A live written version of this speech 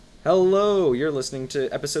Hello, you're listening to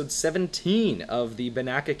episode 17 of the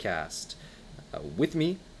Benakacast. With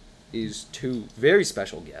me is two very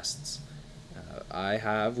special guests. I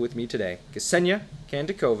have with me today Kseniya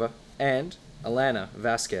and Alanna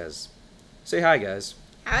Vasquez. Say hi, guys.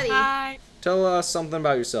 Howdy. Hi. Tell us something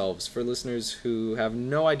about yourselves for listeners who have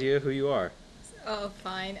no idea who you are. Oh,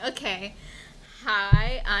 fine. Okay.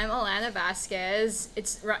 Hi, I'm Alanna Vasquez.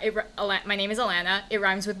 My name is Alanna. It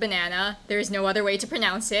rhymes with banana. There is no other way to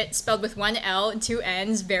pronounce it. Spelled with one L and two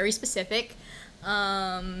N's. Very specific.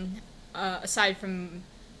 Aside from,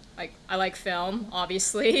 I like film,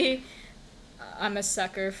 obviously. I'm a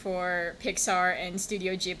sucker for Pixar and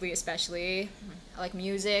Studio Ghibli especially. I like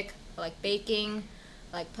music. I like baking.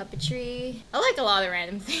 I like puppetry. I like a lot of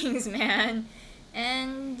random things, man.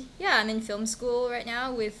 And yeah, I'm in film school right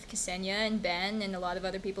now with Kseniya and Ben and a lot of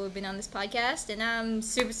other people who've been on this podcast, and I'm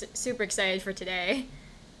super excited for today.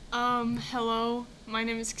 Hello. My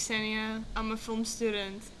name is Kseniya. I'm a film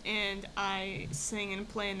student, and I sing and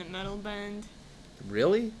play in a metal band.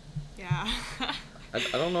 Really? Yeah. I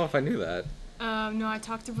don't know if I knew that. No, I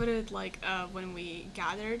talked about it when we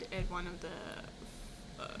gathered at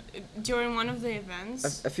during one of the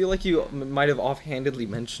events. I feel like you might have offhandedly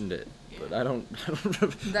mentioned it. But I don't.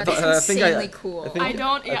 That's insanely cool. I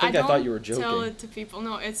thought you were joking. Tell it to people.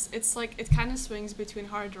 No, it's like it kind of swings between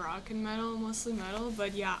hard rock and metal, mostly metal.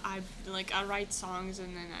 But yeah, I write songs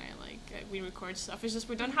and then we record stuff. It's just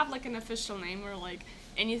we don't have an official name or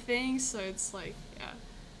anything, so it's yeah.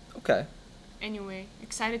 Okay. Anyway,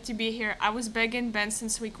 excited to be here. I was begging Ben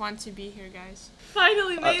since week 1 to be here, guys.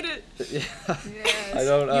 Finally made it. Yeah. Yes. I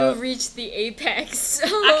don't. You've reached the apex.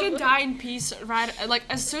 I can die in peace, right?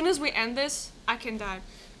 As soon as we end this, I can die.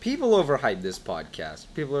 People overhype this podcast.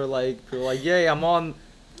 People are like, "Yay, I'm on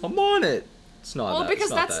it." It's not. Well,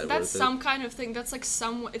 because that's some kind of thing. That's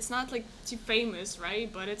it's not too famous,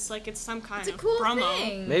 right? But it's some kind of cool promo.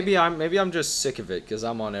 Thing. Maybe I'm just sick of it because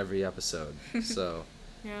I'm on every episode. So.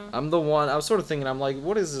 Yeah. I'm the one. I was sort of thinking. I'm like,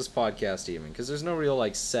 what is this podcast even? Because there's no real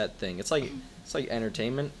set thing. It's like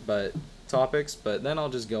entertainment, but topics. But then I'll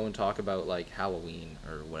just go and talk about Halloween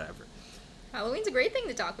or whatever. Halloween's a great thing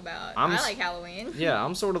to talk about. I like Halloween. Yeah,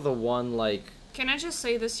 I'm sort of the one Can I just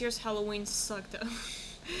say this year's Halloween sucked up?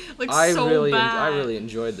 I so bad. I really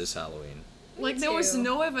enjoyed this Halloween. There was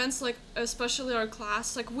no events, especially our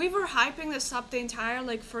class. We were hyping this up the entire,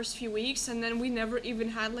 first few weeks, and then we never even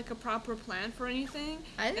had, a proper plan for anything.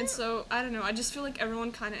 And so, I don't know, I just feel like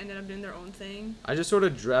everyone kind of ended up doing their own thing. I just sort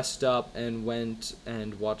of dressed up and went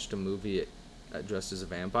and watched a movie dressed as a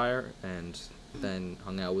vampire, and then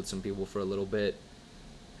hung out with some people for a little bit.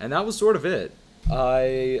 And that was sort of it.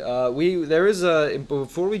 Before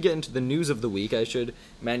we get into the news of the week, I should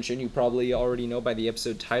mention, you probably already know by the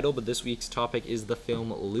episode title, but this week's topic is the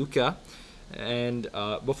film Luca. And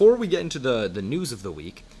before we get into the news of the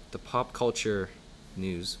week, the pop culture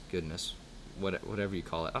news, goodness, whatever you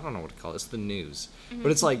call it, I don't know what to call it. It's the news,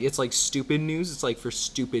 but it's like stupid news. It's for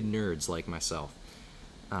stupid nerds like myself.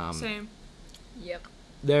 Same. Yep.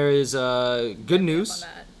 There is good news.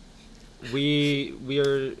 We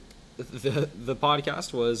are. The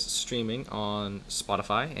podcast was streaming on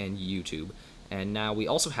Spotify and YouTube, and now we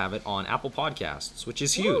also have it on Apple Podcasts, which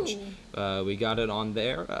is huge. We got it on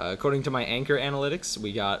there. According to my Anchor analytics,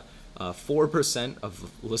 we got 4%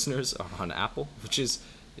 of listeners are on Apple, which is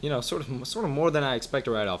sort of more than I expected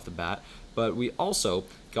right off the bat. But we also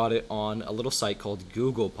got it on a little site called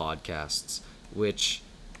Google Podcasts, which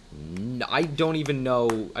I didn't even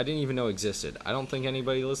know existed. I don't think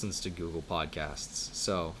anybody listens to Google Podcasts.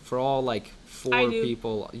 So for all 4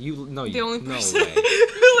 people, the only person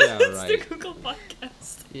who listens to Google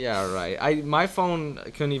Podcasts. Yeah, right. My phone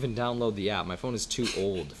couldn't even download the app. My phone is too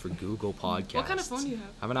old for Google Podcasts. What kind of phone do you have?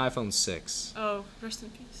 I have an iPhone 6. Oh, rest in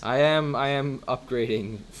peace. I am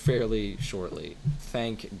upgrading fairly shortly.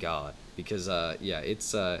 Thank God, because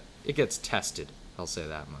it gets tested. I'll say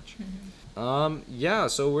that much.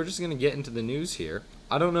 So we're just gonna get into the news here.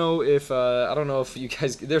 I don't know if you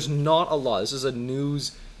guys. There's not a lot. This is a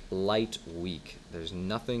news light week. There's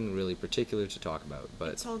nothing really particular to talk about, but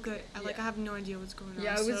it's all good. I have no idea what's going on.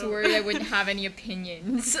 Yeah, I was worried I wouldn't have any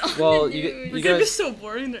opinions. Well, you we're gonna be so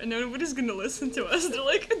boring that nobody's gonna listen to us.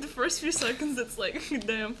 They're in the first few seconds, it's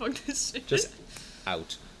damn, fuck this shit. Just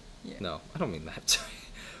out. Yeah. No, I don't mean that.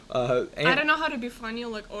 I don't know how to be funny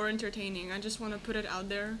or entertaining. I just want to put it out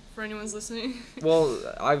there for anyone's listening. Well,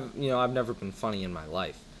 I've never been funny in my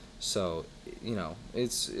life, so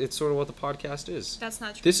it's sort of what the podcast is. That's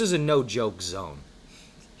not true. This is a no joke zone.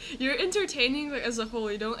 You're entertaining as a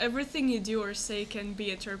whole. You don't everything you do or say can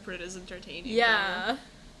be interpreted as entertaining. Yeah.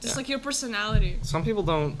 Just your personality. Some people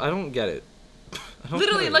don't. I don't get it. I don't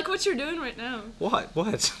Literally, get it. like what you're doing right now. What?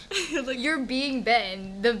 What? Like, You're being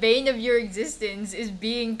Ben. The bane of your existence is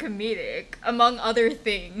being comedic, among other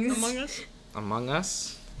things. Among Us. Among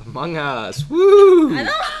Us? Among Us. Woo! I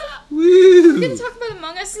know. Woo! We're gonna talk about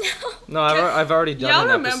Among Us now. No, I've already done Y'all an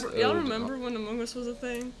remember? episode. Y'all remember when Among Us was a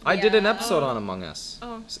thing? I did an Yeah. episode on Among Us.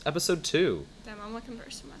 Oh, It's episode 2. damn! I'm like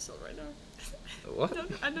embarrassing myself right now. What?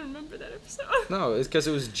 I don't remember that episode. No, it's because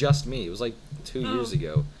it was just me. It was like 2 Oh. years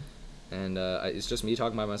ago. And it's just me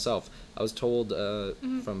talking by myself. I was told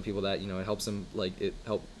Mm-hmm. from people that, it helps them, like, it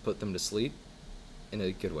helped put them to sleep in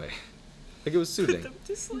a good way. Like, it was Put soothing. them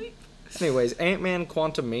to sleep. Anyways, Ant-Man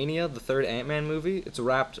Quantumania, the third Ant-Man movie, it's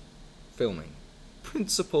wrapped filming.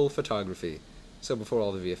 Principal photography. So before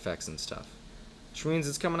all the VFX and stuff. Which means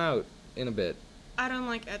it's coming out in a bit. I don't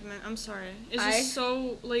like Edmund. I'm sorry. It's just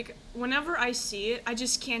so like whenever I see it, I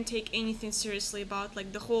just can't take anything seriously about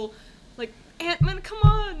like the whole like Ant-Man. Come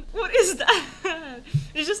on, what is that?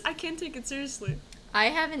 It's just I can't take it seriously. I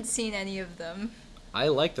haven't seen any of them. I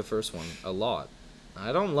like the first one a lot.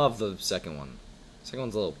 I don't love the second one. Second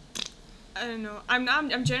one's a little... I don't know.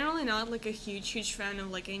 I'm generally not like a huge fan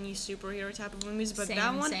of like any superhero type of movies, but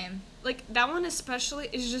that one, like that one especially,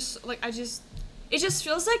 is just like it just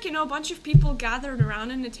feels like a bunch of people gathered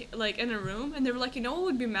around in in a room, and they were like, what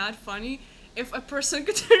would be mad funny if a person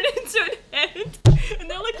could turn into an ant, and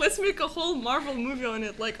they're like, let's make a whole Marvel movie on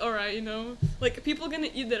it. Like, all right, like people gonna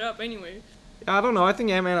eat that up anyway. I don't know. I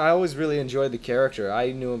think Ant-Man, I always really enjoyed the character.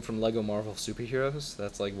 I knew him from Lego Marvel Superheroes.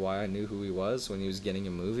 That's like why I knew who he was when he was getting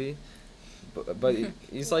a movie. But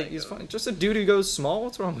he's fine. Just a dude who goes small.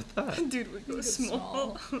 What's wrong with that? Dude would go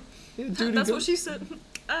small. Yeah, dude who That's goes... what she said.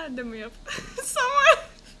 Damn me up. Someone.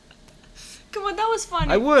 Come on, that was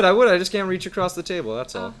funny. I would. I just can't reach across the table.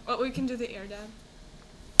 That's all. Oh, we can do the air dab.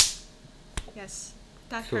 Yes.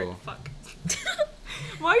 That Cool. hurt. Fuck.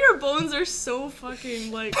 Why your bones are so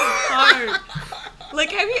fucking, like, hard? Like,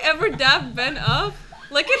 have you ever dabbed Ben up?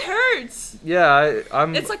 Like, it hurts. Yeah,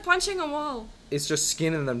 I'm... It's like punching a wall. It's just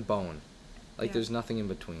skin and then bone. Like, Yeah. there's nothing in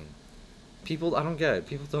between. People, I don't get it.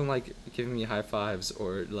 People don't like giving me high fives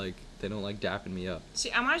or, like, they don't like dapping me up.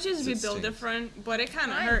 See, I might just be It built stings. different, but it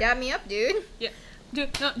kind of Fine, hurt. dab me up, dude. Yeah. Do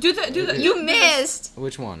the. You do this. missed.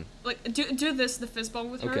 Which one? Like, do this, the fist bump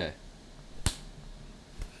with her. Okay.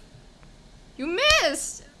 You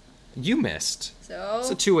missed. You missed. So.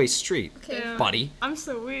 It's a two-way street, Okay. Yeah. buddy. I'm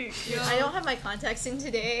so weak. Yo. I don't have my contacts in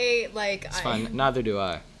today. Like It's fine. Neither do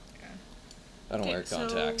I. I don't Okay, wear so-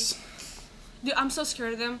 contacts. Dude, I'm so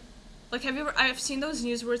scared of them. Like, I've seen those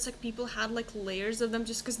news where it's like people had like layers of them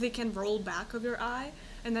just because they can roll back of your eye.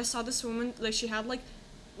 And I saw this woman, like, she had like,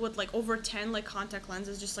 over 10 like contact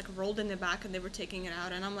lenses just like rolled in the back, and they were taking it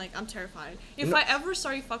out. And I'm like, I'm terrified. If I ever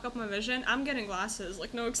fuck up my vision, I'm getting glasses,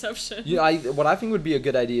 like, no exception. Yeah, what I think would be a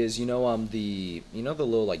good idea is the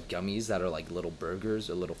little like gummies that are like little burgers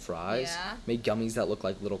or little fries. Yeah. Make gummies that look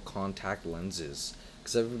like little contact lenses,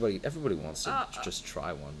 because everybody wants to just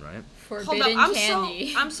try one, right? Hold forbidden up,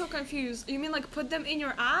 candy. I'm so confused. You mean like put them in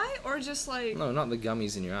your eye, or just like? No, not the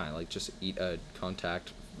gummies in your eye. Like just eat a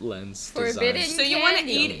contact lens Forbidden design. So you want to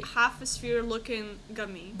candy. eat half a sphere looking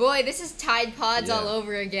gummy? Boy, this is Tide Pods Yeah. all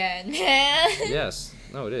over again, man. Yes.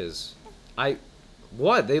 No, it is.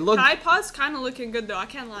 What? They look... Tide Pods kind of looking good though. I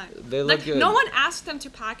can't lie. They look like good. no one asked them to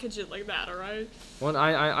package it like that, alright? Well,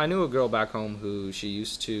 I knew a girl back home who she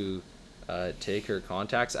used to take her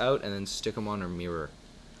contacts out and then stick them on her mirror,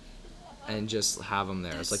 and just have them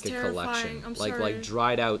there. That's It's like a terrifying. collection, I'm like sorry.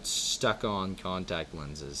 dried out, stuck on contact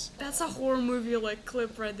lenses. That's a horror movie like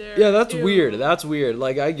clip right there. Yeah, that's Ew. weird. That's weird.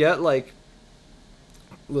 Like I get like,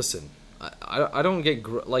 listen, I don't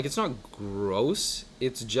get like it's not gross.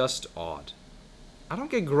 It's just odd. I don't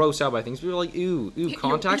get grossed out by things. People are like, ew,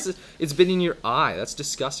 contacts. It's been in your eye. That's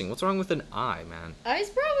disgusting. What's wrong with an eye, man? Eye's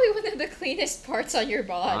probably one of the cleanest parts on your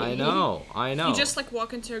body. I know. You just like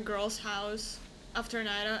walk into a girl's house after a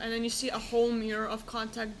night out, and then you see a whole mirror of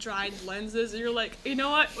contact dried lenses, and you're like, you know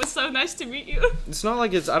what? It's so nice to meet you. It's not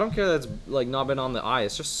like it's. I don't care that it's like not been on the eye.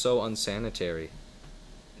 It's just so unsanitary.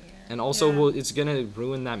 Yeah. And also, Yeah. it's gonna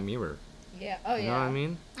ruin that mirror. Yeah. Oh yeah. You know what I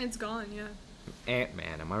mean? It's gone, yeah.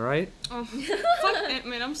 Ant-Man, am I right? Oh, fuck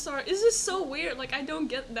Ant-Man. I'm sorry. This is so weird. Like, I don't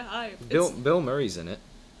get the hype. Bill Murray's in it,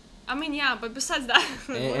 I mean, yeah, but besides that,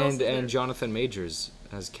 what else is and there? Jonathan Majors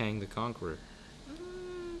as Kang the Conqueror.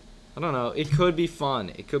 I don't know. It could be fun.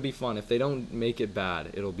 It could be fun. If they don't make it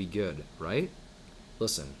bad, it'll be good, right?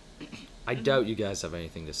 Listen, I doubt you guys have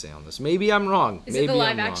anything to say on this. Maybe I'm wrong. Is Maybe it the I'm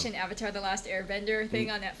live wrong. action Avatar: The Last Airbender thing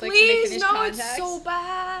on Netflix? and they Please, finished no, Contacts? it's so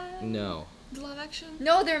bad. No. The live action?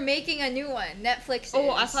 No, they're making a new one. Netflix is. Oh,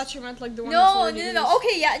 I thought you meant like the one. No.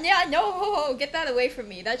 Okay, yeah. No, get that away from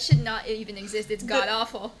me. That should not even exist. It's god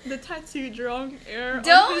awful. The tattoo drawing air. On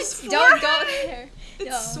Don't go there.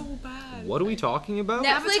 It's so bad. What are we talking about?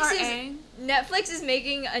 Netflix is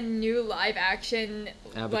making a new live action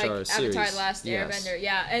Avatar series. Avatar: Last Airbender.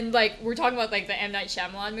 Yeah, and like we're talking about like the M. Night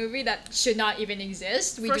Shyamalan movie that should not even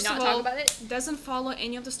exist. We First do not of all, talk about it. Doesn't follow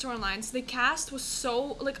any of the storylines. The cast was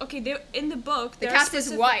so like okay. They in the book. The cast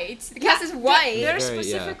is white. The cast is white. There are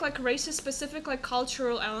specific like racist, specific like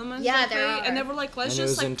cultural elements. Yeah, there are. And they were like let's and just it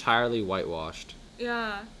was like entirely whitewashed.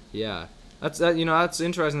 Yeah. Yeah. That's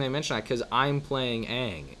interesting they mention that because I'm playing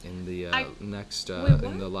Aang in the next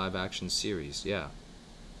in the live action series. Yeah.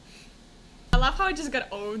 I love how I just got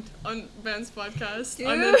owned on Ben's podcast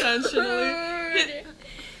unintentionally.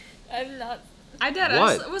 I'm not. I did.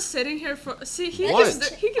 What? I was sitting here for. See, he What? keeps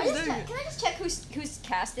doing it. Can I just check who's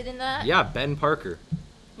casted in that? Yeah, Ben Parker.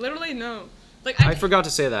 Literally no. Like I forgot to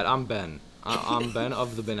say that. I'm Ben. I'm Ben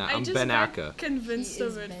of the I I'm just Benaka. got convinced He of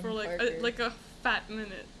is it Ben for Parker. like a fat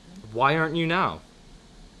minute. Why aren't you now?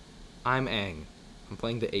 I'm Aang. I'm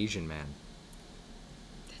playing the Asian man.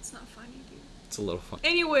 That's not funny, dude. It's a little fun.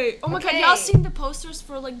 Anyway, oh my god, Okay. y'all seen the posters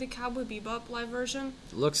for like the Cowboy Bebop live version?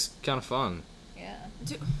 It looks kind of fun. Yeah.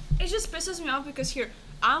 Dude, it just pisses me off because here,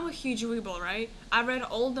 I'm a huge weeble, right? I read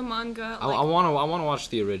all the manga. Like, I wanna watch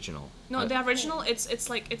the original. no, the original, it's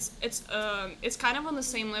kind of on the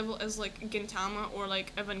same level as like Gintama or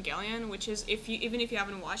like Evangelion, which is even if you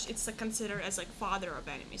haven't watched, it's like considered as like father of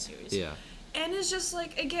anime series. Yeah. And it's just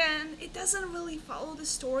like again, it doesn't really follow the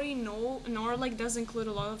story, nor like does include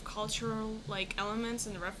a lot of cultural like elements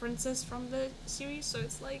and references from the series. So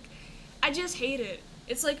it's like, I just hate it.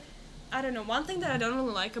 It's like, I don't know. One thing that I don't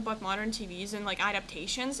really like about modern TVs and like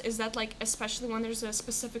adaptations is that like especially when there's a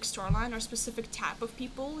specific storyline or specific type of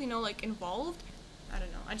people, you know, like involved. I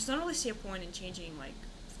don't know. I just don't really see a point in changing like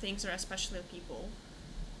things or especially of people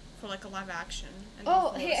for like a live action. And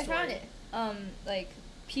Oh, hey, I found it. Like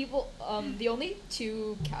people. The only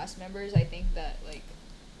two cast members I think that like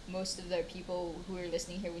most of the people who are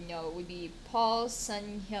listening here would know would be Paul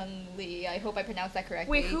Sun Hyung Lee. I hope I pronounced that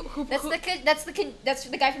correctly. Wait, who? That's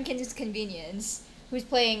the guy from Kinder's Convenience who's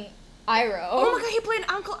playing Iroh. Oh my god, he played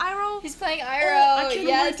Uncle Iroh. He's playing Iroh. I can't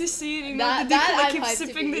wait to see it. You know, That- the dude that who like I'm keeps hyped to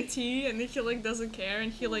sipping the be. tea, and he like doesn't care,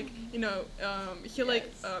 and he like he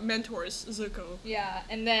like mentors Zuko. Yeah,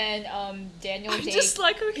 and then Daniel I Day. just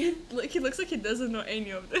like how he looks like he doesn't know any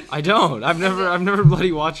of this. I don't. I've never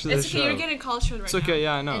bloody watched this It's show. okay, you're getting cultured right It's okay. now.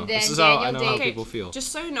 Yeah, I know. And This then is how I Daniel know how Day- people feel.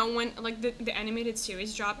 Just so you know, when like the animated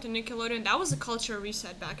series dropped in Nickelodeon, that was a culture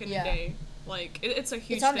reset back in Yeah. the day. Like it's a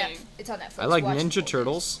huge it's on thing. It's on Netflix. I like Watch Ninja the whole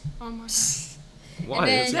Turtles. Oh my god. Why?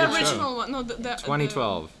 then- It's a The good original show. one, no, the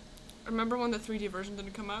 2012. Remember when the 3D version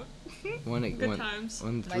didn't come out? When it Good when, times.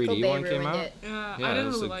 when the Michael 3D Bay one came ruined out. it. Yeah, Yeah, I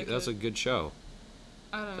didn't really like that's it. a good show.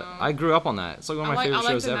 I don't know. I grew up on that. It's like one of my favorite I like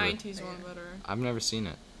shows the ever. 90s one better. I've never seen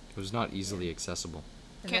it. It was not easily accessible.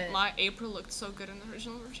 And Can't then- lie, April looked so good in the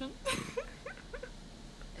original version.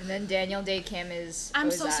 And then Daniel Day Kim is. I'm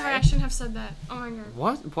so Ozai. sorry, I shouldn't have said that. Oh my god.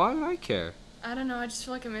 What? Why would I care? I don't know, I just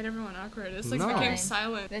feel like I made everyone awkward. It's like No. became Fine.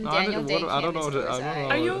 silent. Then No, I Daniel don't- Day what- Kim I don't know is what to- I don't Ozai. know.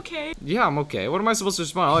 Are you okay? Yeah, I'm okay. What am I supposed to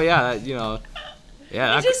respond? Oh yeah, that,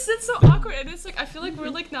 yeah. He just sits so awkward, and it's like I feel like we're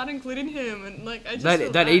like not including him, and like I just feel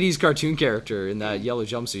that bad. 80s cartoon character in that yellow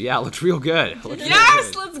jumpsuit. Yeah, it looks real good. It looks real Yes,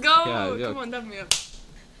 good. let's go. Yeah, yeah. Come on, dub me up.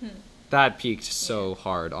 That peaked so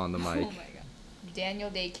hard on the Oh mic. my god. Daniel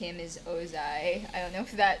Day Kim is Ozai. I don't know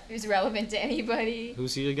if that is relevant to anybody.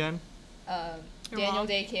 Who's he again? Your Daniel mom?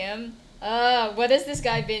 Day Kim. What has this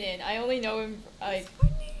guy been in? I only know him like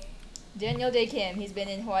Daniel Day Kim. He's been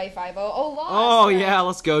in Hawaii Five-O. Oh, Lost. Oh right. yeah,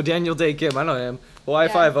 let's go. Daniel Day Kim. I know him. Hawaii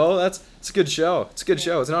Yeah. 5-0. It's a good show. It's a good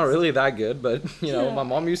show. It's not really that good, but my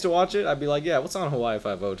mom used to watch it. I'd be like, yeah, what's on Hawaii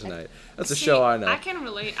 5-0 tonight? That's a See, show I know. I can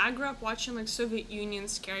relate. I grew up watching like Soviet Union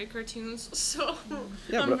scary cartoons, so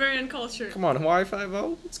Yeah, I'm but- very uncultured. Come on, Hawaii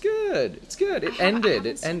 5-0. It's good. It's good. It I ended. haven't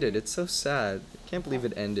It seen ended. It's so sad. Can't believe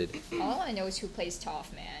it ended. All I know is who plays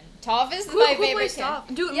Toph, man. Toph is Who my plays favorite.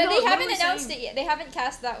 Toph? Dude, Yeah, no, they what haven't am I announced saying? it yet. They haven't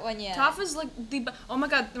cast that one yet. Toph is like oh my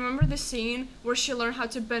god, remember the scene where she learned how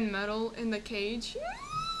to bend metal in the cage?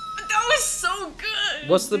 That was so good.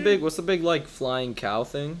 What's the big like flying cow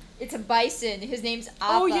thing? It's a bison. His name's Appa.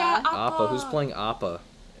 Oh yeah, Appa. Who's playing Appa?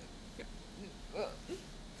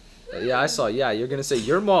 Yeah, I saw. Yeah, you're gonna say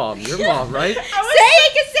your mom, right?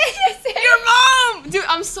 Say it. Your mom! Dude,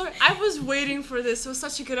 I'm sorry. I was waiting for this. It was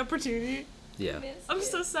such a good opportunity. Yeah. I'm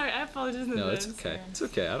so sorry. I apologize in No, advance. it's okay. It's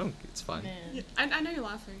okay. I don't. It's fine. Yeah, I know you're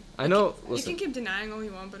laughing. I know. You Listen. can keep denying all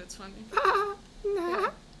you want, but it's funny.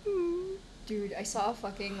 Dude, I saw a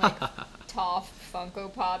fucking like Toph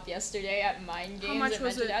Funko Pop yesterday at Mind Games. How much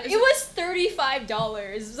was it? It was $35.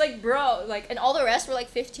 It was like, bro, like, and all the rest were like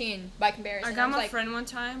 15 by comparison. I got was my like, friend one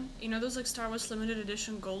time. You know those like Star Wars limited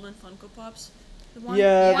edition golden Funko Pops? The one,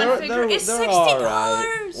 Yeah, one figure is they're $60.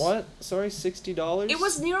 alright. What? Sorry, $60? It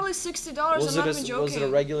was nearly $60. I'm not even joking. Was it a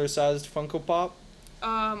regular sized Funko Pop?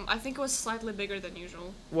 I think it was slightly bigger than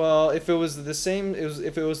usual. Well, if it was the same,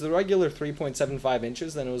 if it was the regular 3.75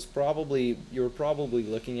 inches, then you were probably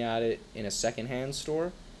looking at it in a secondhand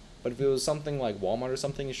store. But if it was something like Walmart or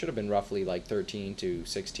something, it should have been roughly like $13 to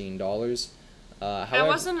 $16. However, it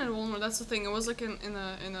wasn't in Walmart. That's the thing. It was like in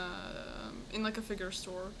like a figure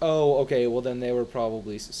store. Oh, okay. Well, then they were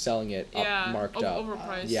probably selling it marked up.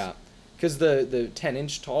 Overpriced. Yeah, because the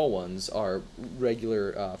 10-inch tall ones are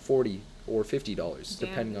regular $40 or $50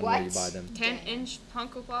 depending on where you buy them. 10-inch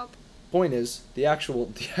Funko Pop. Point is, the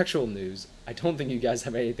actual news. I don't think you guys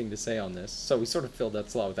have anything to say on this, so we sort of filled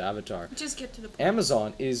that slot with Avatar. Just get to the point.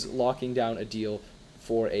 Amazon is locking down a deal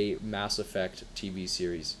for a Mass Effect TV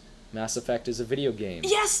series. Mass Effect is a video game.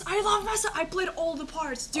 Yes, I love Mass Effect. I played all the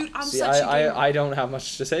parts, dude. I'm See, such a gamer. I don't have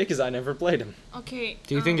much to say because I never played them. Okay.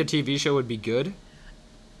 Do you think a TV show would be good?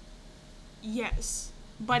 Yes,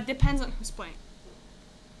 but depends on who's playing.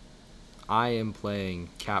 I am playing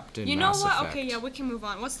Captain You know Mass what? Effect. Okay, yeah, we can move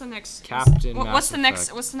on. What's the next? Captain What's the Mass next?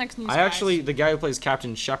 Effect. What's the next news? I guys? actually, the guy who plays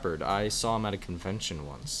Captain Shepard, I saw him at a convention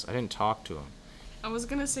once. I didn't talk to him. I was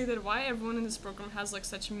gonna say that why everyone in this program has like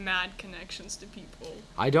such mad connections to people.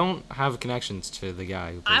 I don't have connections to the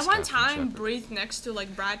guy who plays I one Captain time Shepard. breathed next to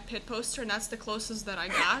like Brad Pitt poster, and that's the closest that I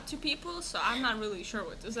got to people. So I'm not really sure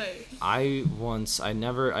what to say. I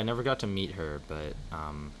never got to meet her, but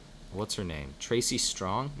what's her name? Tracy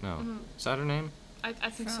Strong? No, is that her name? I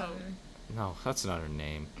think so. No, that's not her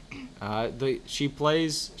name.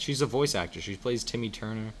 She's a voice actor. She plays Timmy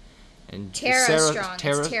Turner, and Tara Strong.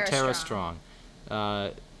 It's Tara Tara Strong.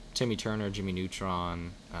 Timmy Turner, Jimmy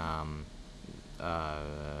Neutron,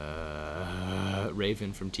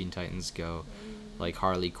 Raven from Teen Titans Go, like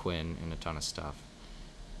Harley Quinn and a ton of stuff.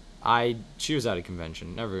 She was at a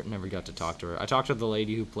convention. Never got to talk to her. I talked to the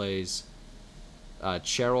lady who plays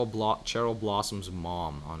Cheryl Blossom's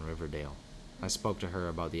mom on Riverdale. I spoke to her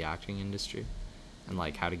about the acting industry and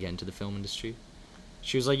like how to get into the film industry.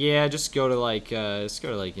 She was like, "Yeah, just go to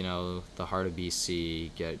the heart of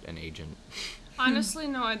BC, get an agent." Honestly,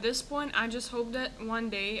 no. At this point, I just hope that one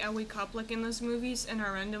day I wake up like in those movies and I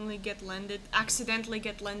accidentally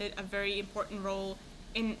get landed a very important role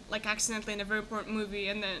accidentally in a very important movie,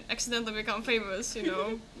 and then accidentally become famous. You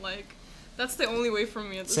know, like that's the only way for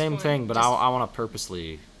me at this point. Same thing, but I want to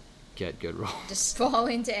purposely get good roles. Just fall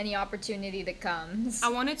into any opportunity that comes. I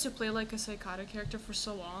wanted to play like a psychotic character for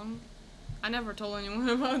so long. I never told anyone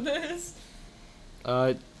about this.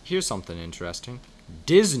 Here's something interesting.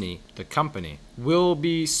 Disney, the company, will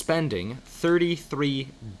be spending $33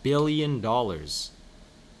 billion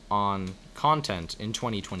on content in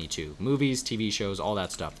 2022. Movies, TV shows, all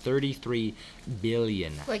that stuff. $33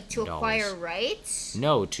 billion. Like to acquire rights?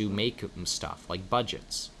 No, to make stuff, like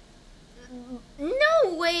budgets.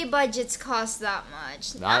 No way budgets cost that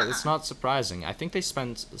much. It's not surprising. I think they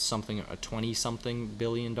spent something, $20-something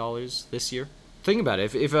billion this year. Think about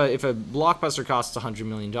it. If a blockbuster costs $100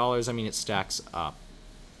 million, I mean, it stacks up.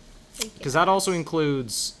 Because that also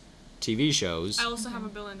includes TV shows. I also have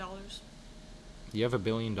 $1 billion. You have $1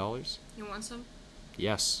 billion? You want some?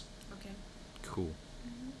 Yes. Okay. Cool.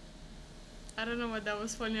 I don't know what that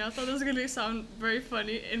was funny. I thought it was gonna sound very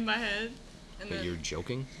funny in my head. But you're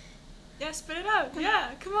joking? Yeah, spit it out. Yeah,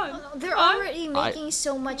 come on. They're already making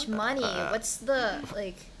so much money. What's the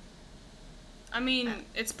I mean,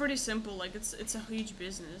 it's pretty simple. Like it's a huge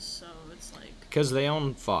business, so it's like. Because they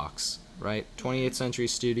own Fox, right? 20th Century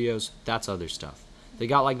Studios. That's other stuff. They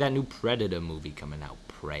got like that new Predator movie coming out.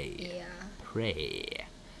 Prey. Yeah. Prey.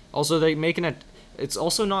 Also, they making it. It's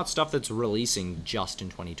also not stuff that's releasing just in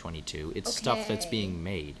 2022. It's stuff that's being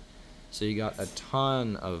made. So you got a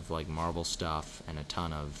ton of like Marvel stuff and a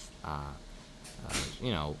ton of,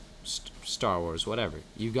 Star Wars, whatever.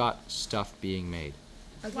 You got stuff being made.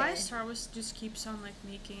 Okay. Why Star Wars just keeps on like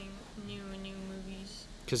making new movies?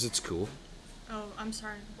 Because it's cool. Oh, I'm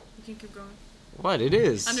sorry. You can keep going. What? It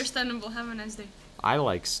is. Understandable. Have a nice day. I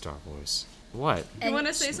like Star Wars. What? You want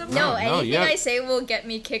to say something? No, No, anything yeah. I say will get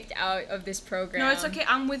me kicked out of this program. No, it's okay.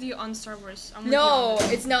 I'm with you on Star Wars. No,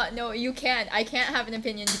 it's not. No, you can't. I can't have an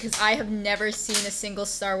opinion because I have never seen a single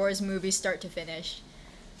Star Wars movie start to finish.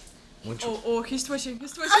 Oh, he's twitching.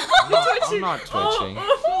 He's twitching. I'm not twitching.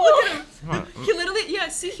 Oh, look at him. I'm not- He literally, yeah,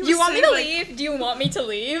 see, he was You want me saying, to like, leave? Do you want me to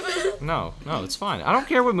leave? no, it's fine. I don't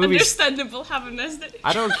care what movies. Understandable. Have a nice day.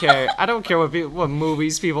 I don't care. I don't care what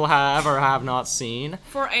movies people have or have not seen.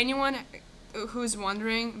 For anyone who's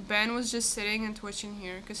wondering, Ben was just sitting and twitching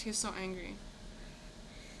here because he's so angry.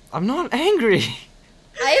 I'm not angry.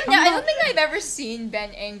 I don't think I've ever seen Ben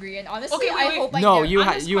angry, and honestly, Okay, wait, I wait. hope I No, never. you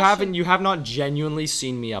Honest you have not genuinely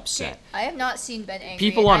seen me upset. I have not seen Ben angry.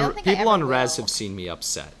 People and I on don't think I people ever on Res will. have seen me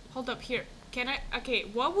upset. Hold up, here. Can I? Okay,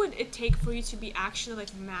 what would it take for you to be actually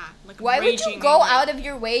like mad, like Why would raging you go angry? out of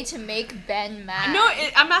your way to make Ben mad? No,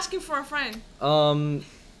 I'm asking for a friend.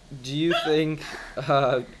 Do you think?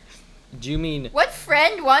 Do you mean? What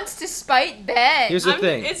friend wants to spite Ben? Here's the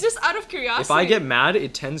thing. It's just out of curiosity. If I get mad,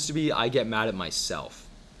 it tends to be I get mad at myself.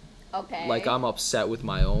 Okay. Like I'm upset with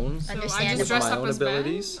my own. so I Understandable. just dress My up own as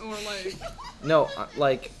abilities. Ben, or like, No,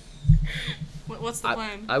 like what's the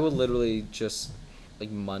plan? I would literally just like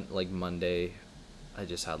Monday, I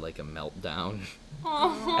just had like a meltdown,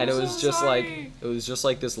 Oh, and it I'm was so just sorry.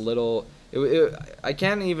 like this little. I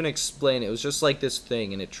can't even explain it. It was just like this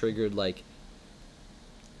thing, and it triggered like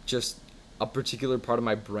just a particular part of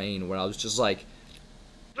my brain where I was just like.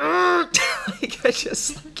 Like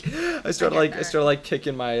I started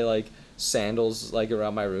kicking my like sandals like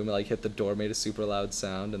around my room and like hit the door, made a super loud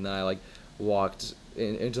sound, and then I like walked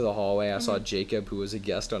into the hallway. I saw Jacob, who was a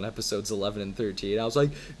guest on episodes 11 and 13. I was like,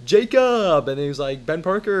 Jacob, and he was like, Ben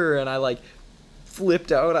Parker, and I like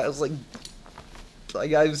flipped out. I was like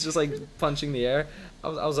I was just like punching the air. I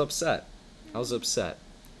was upset.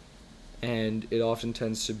 And it often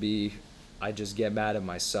tends to be I just get mad at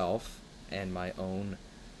myself and my own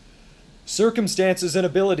circumstances and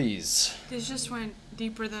abilities. This just went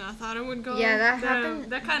deeper than I thought it would go. Yeah, that Damn,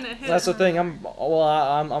 happened. That kind of hit. That's the thing.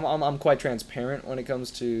 I'm quite transparent when it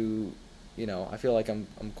comes to, I feel like I'm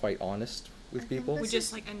quite honest with people. We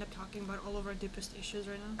just like end up talking about all of our deepest issues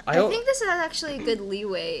right now. I think this is actually a good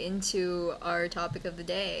leeway into our topic of the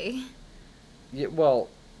day. Yeah, well,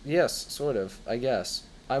 yes, sort of. I guess.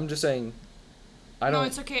 I'm just saying. No,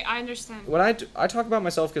 it's okay. I understand. When I talk about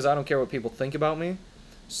myself because I don't care what people think about me.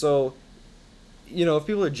 So, if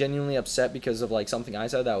people are genuinely upset because of like something I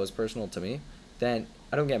said that was personal to me, then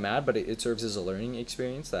I don't get mad, but it serves as a learning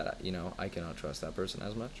experience that I cannot trust that person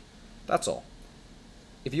as much. That's all.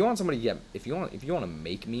 If you want somebody to if you want to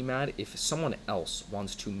make me mad, if someone else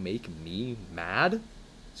wants to make me mad,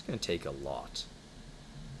 it's gonna take a lot.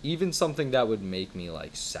 Even something that would make me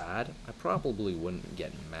like sad, I probably wouldn't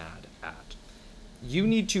get mad at. You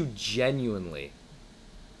need to genuinely,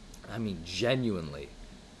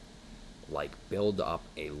 like build up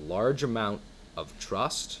a large amount of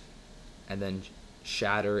trust and then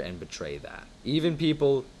shatter and betray that. Even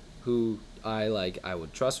people who I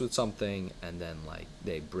would trust with something and then like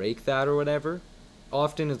they break that or whatever,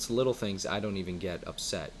 often it's little things I don't even get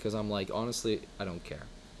upset because I'm like, honestly, I don't care.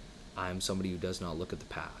 I'm somebody who does not look at the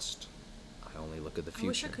past. I only look at the future. I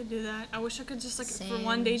wish I could do that. I wish I could just like for Same.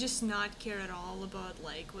 one day just not care at all about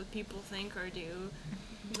like what people think or do.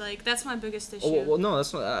 Like that's my biggest issue. Oh, well, no,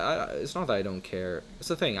 that's not. It's not that I don't care. It's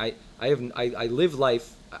the thing. I live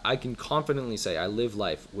life. I can confidently say I live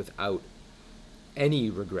life without any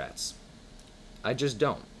regrets. I just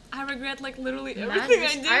don't. I regret like literally Man,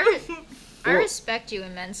 everything I do. I Well- respect you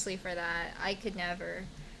immensely for that. I could never.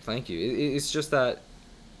 Thank you. It's just that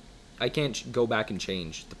I can't go back and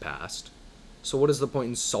change the past. So what is the point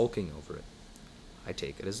in sulking over it? I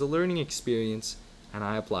take it as a learning experience and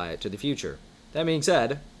I apply it to the future. That being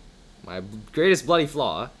said, my greatest bloody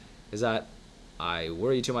flaw is that I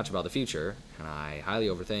worry too much about the future and I highly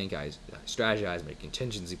overthink. I strategize, make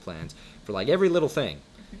contingency plans for like every little thing,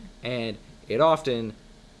 and it often,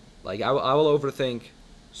 like I will overthink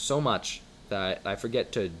so much that I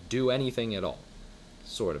forget to do anything at all,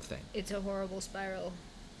 sort of thing. It's a horrible spiral.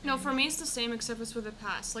 No, for me it's the same except it's with the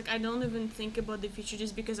past. Like I don't even think about the future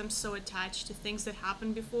just because I'm so attached to things that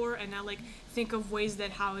happened before, and I like think of ways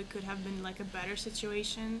that how it could have been like a better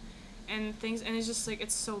situation and things, and it's just like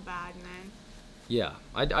it's so bad, man. Yeah,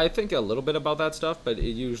 I think a little bit about that stuff, but I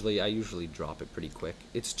usually drop it pretty quick.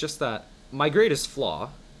 It's just that my greatest flaw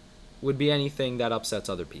would be anything that upsets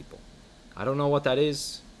other people. I don't know what that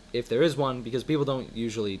is, if there is one, because people don't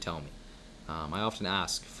usually tell me. I often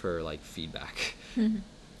ask for like feedback.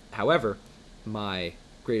 However, my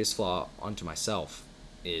greatest flaw onto myself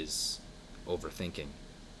is overthinking.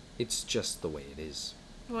 It's just the way it is.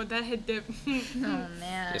 Oh, that hit dip. Oh man.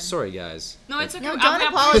 Yeah, sorry, guys. No, it's okay. No, don't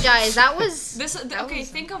apologize. That was Okay,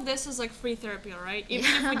 think of this as like free therapy, alright? Even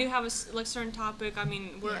if we do have a certain topic, I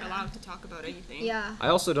mean, we're allowed to talk about anything. Yeah. I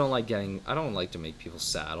also don't like to make people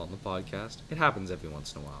sad on the podcast. It happens every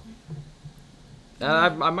once in a while.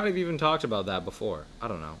 And I might have even talked about that before. I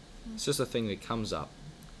don't know. It's just a thing that comes up.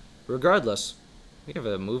 Regardless, we have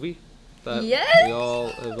a movie that we all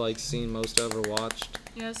have like seen most of or watched.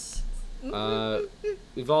 Yes.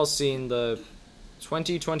 We've all seen the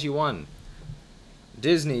 2021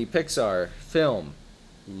 Disney Pixar film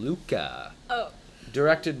Luca. Oh.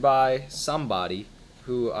 Directed by somebody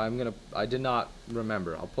who I did not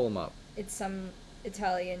remember. I'll pull him up. It's some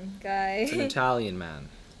Italian guy. It's an Italian man.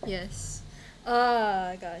 Yes.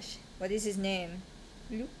 Oh gosh. What is his name?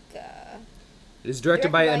 Luca. It is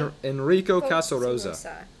directed by Enrico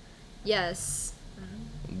Casarosa. Yes.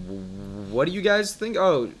 What do you guys think?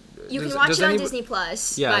 Oh, you can watch it on Disney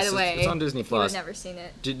Plus. Yeah, by the way, it's on Disney Plus. If you've never seen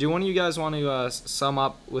it. Do one of you guys want to sum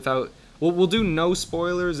up without? We'll do no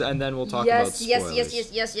spoilers and then we'll talk about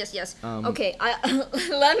spoilers. Yes. Okay,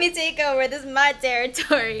 let me take over. This is my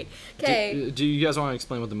territory. Okay. Do you guys want to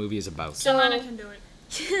explain what the movie is about? So Alanna can do it.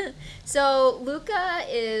 So Luca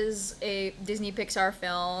is a Disney Pixar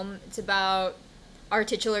film. It's about our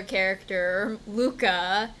titular character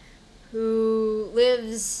Luca, who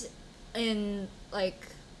lives in like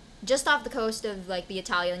just off the coast of like the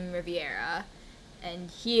Italian Riviera,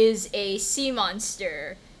 and he is a sea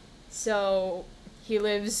monster. So he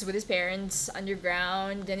lives with his parents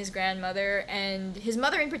underground and his grandmother, and his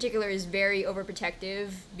mother in particular is very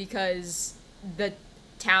overprotective because the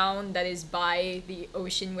town that is by the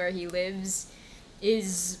ocean where he lives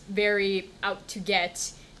is very out to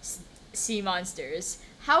get sea monsters.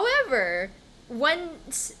 However,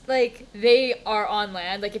 once like they are on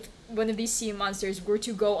land, like if one of these sea monsters were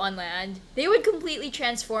to go on land, they would completely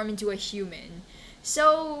transform into a human.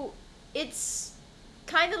 So it's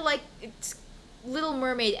kind of like it's Little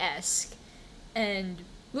Mermaid-esque. And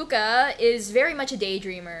Luca is very much a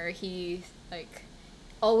daydreamer. He like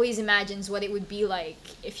always imagines what it would be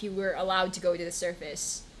like if you were allowed to go to the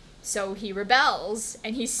surface. So he rebels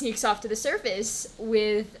and he sneaks off to the surface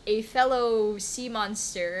with a fellow sea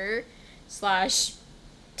monster /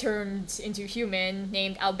 turned into human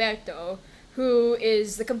named Alberto, who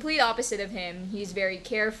is the complete opposite of him. He's very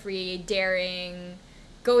carefree, daring,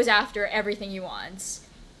 goes after everything he wants.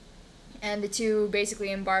 And the two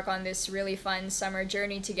basically embark on this really fun summer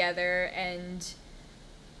journey together and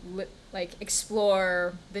like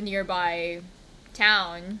explore the nearby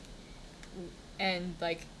town. And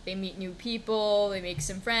like they meet new people, they make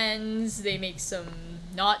some friends, they make some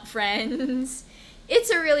not friends. It's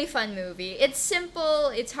a really fun movie. It's simple,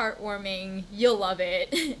 it's heartwarming, you'll love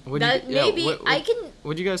it. What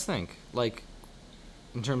do you guys think? Like,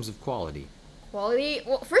 in terms of quality? Quality?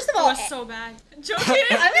 Well, first of all... It was so bad. Joking!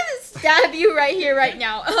 I'm gonna stab you right here, right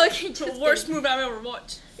now. Okay, the worst movie I've ever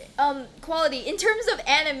watched. Quality, in terms of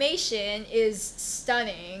animation, is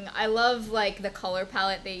stunning. I love, like, the color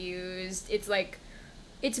palette they used. It's, like...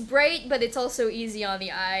 It's bright, but it's also easy on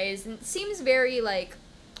the eyes. And it seems very, like...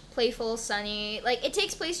 playful, sunny. Like, it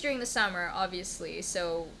takes place during the summer, obviously,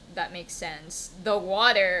 so that makes sense. The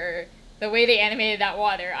water, the way they animated that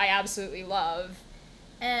water, I absolutely love.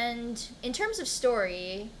 And in terms of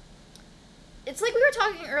story, it's like we were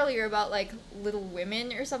talking earlier about, like, Little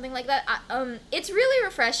Women or something like that. It's really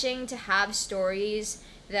refreshing to have stories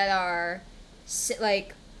that are,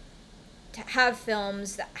 like, to have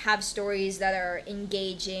films that have stories that are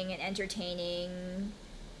engaging and entertaining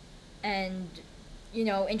and... you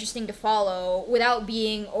know, interesting to follow without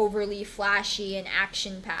being overly flashy and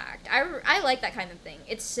action-packed. I like that kind of thing.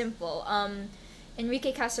 It's simple.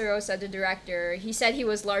 Enrique Casarosa, the director, he said he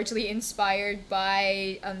was largely inspired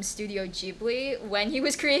by Studio Ghibli when he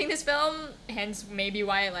was creating this film, hence maybe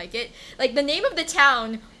why I like it. Like, the name of the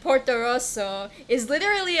town, Porto Rosso, is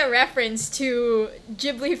literally a reference to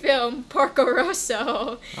Ghibli film Porco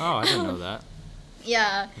Rosso. Oh, I didn't know that.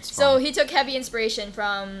 Yeah. That's so fun. he took heavy inspiration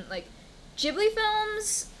from, like, Ghibli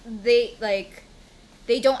films.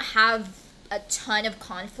 They don't have a ton of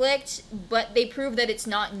conflict, but they prove that it's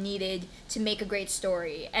not needed to make a great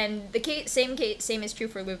story. And the same is true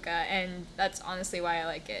for Luca, and that's honestly why I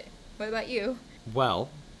like it. What about you? Well,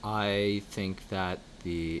 I think that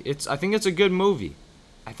I think it's a good movie.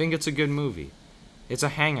 It's a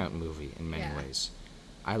hangout movie in many ways.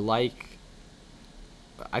 I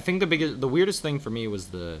think the weirdest thing for me was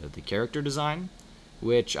the character design,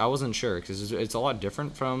 which I wasn't sure because it's a lot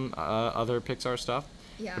different from other Pixar stuff.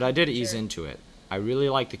 Yeah, but I did ease into it. I really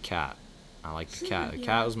like the cat. I like the cat. The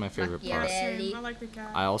cat was my favorite Yeah. part. Same. I like the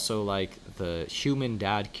cat. I also like the human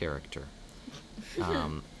dad character.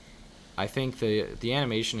 I think the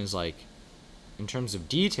animation is like, in terms of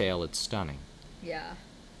detail, it's stunning. Yeah.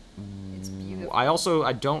 It's beautiful.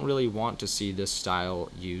 I don't really want to see this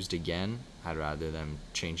style used again. I'd rather them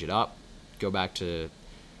change it up, go back to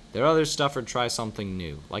their other stuff, or try something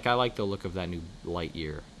new. Like, I like the look of that new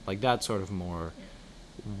Lightyear. Like, that's sort of more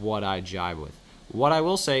what I jive with. What I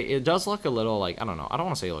will say, it does look a little like, I don't know, I don't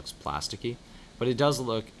want to say it looks plasticky, but it does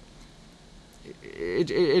look, it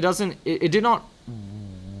did not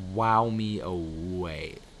wow me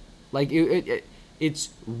away. Like, it's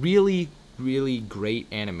really, really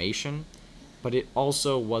great animation, but it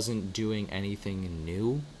also wasn't doing anything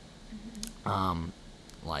new.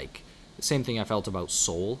 Like, the same thing I felt about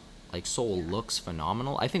Soul. Like, Soul looks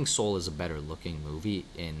phenomenal. I think Soul is a better looking movie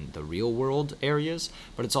in the real world areas,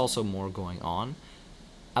 but it's also more going on.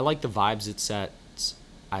 I like the vibes it sets.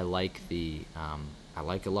 I like I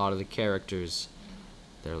like a lot of the characters.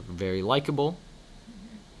 They're very likable.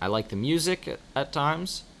 I like the music at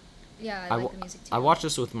times. Yeah, I like the music too. I watched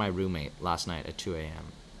this with my roommate last night at 2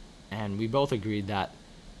 a.m. and we both agreed that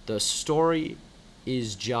the story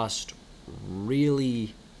is just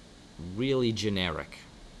really, really generic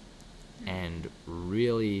and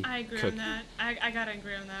really I agree on that. I gotta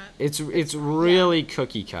agree on that. It's really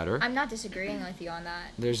cookie cutter. I'm not disagreeing with you on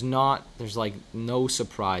that. There's like no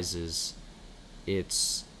surprises.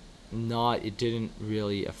 It didn't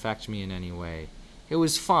really affect me in any way. It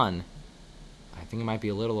was fun. I think it might be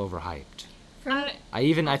a little overhyped. I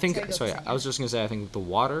was just gonna say, I think the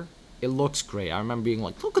water, it looks great. I remember being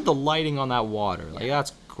like, look at the lighting on that water. Like,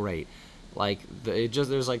 that's great. Like,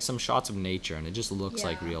 there's like some shots of nature, and it just looks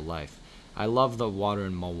like real life. I love the water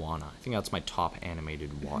in Moana. I think that's my top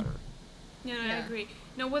animated water. Yeah, I agree.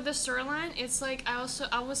 No, with the storyline, it's like I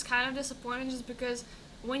was kind of disappointed just because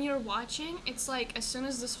when you're watching, it's like as soon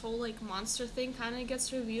as this whole like monster thing kind of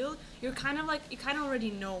gets revealed, you're kind of like, you kind of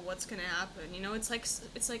already know what's gonna happen. You know, it's like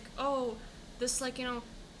oh, this like, you know,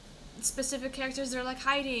 specific characters, they're like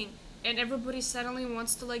hiding, and everybody suddenly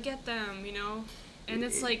wants to like get them. You know, and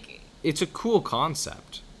it's like, it's a cool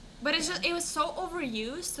concept. but it's just, it was so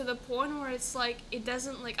overused to the point where it's like, it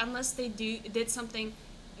doesn't, like, unless they did something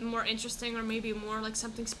more interesting or maybe more like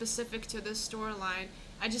something specific to this storyline,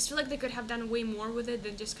 I just feel like they could have done way more with it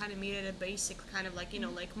than just kind of made it a basic kind of like, you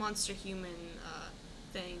know, like monster human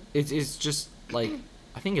thing. It's just like,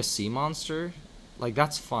 I think a sea monster, like,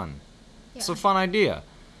 that's fun. Yeah. It's a fun idea.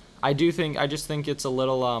 I just think it's a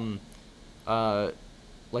little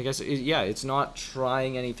like I said, it's not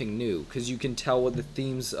trying anything new, because you can tell what the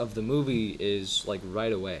themes of the movie is, like,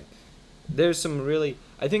 right away. There's some really,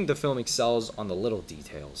 I think the film excels on the little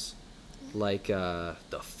details, like the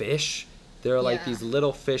fish. There are like these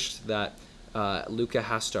little fish that Luca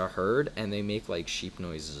has to herd, and they make like sheep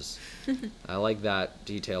noises. I like that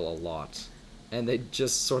detail a lot, and they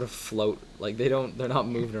just sort of float, like they're not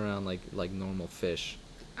moving around like normal fish.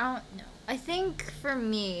 I don't know. I think for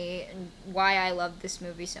me, why I love this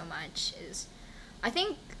movie so much is, I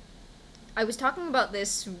think I was talking about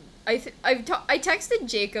this. I texted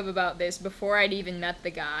Jacob about this before I'd even met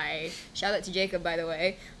the guy. Shout out to Jacob, by the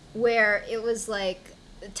way. Where it was like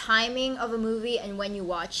the timing of a movie and when you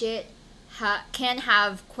watch it can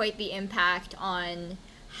have quite the impact on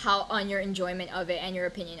your enjoyment of it and your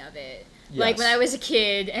opinion of it. Yes. Like when I was a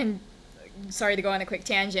kid, and sorry to go on a quick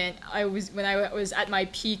tangent, when I was at my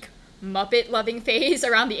peak Muppet loving phase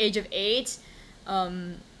around the age of 8.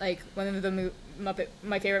 Like one of the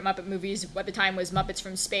my favorite Muppet movies at the time was Muppets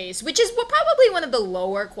from Space, which is probably one of the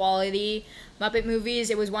lower quality Muppet movies.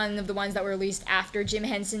 It was one of the ones that were released after Jim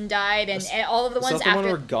Henson died, and all of the ones after. Is that the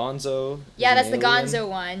one where Gonzo? Yeah, that's the Gonzo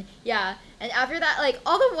one. Yeah, and after that, like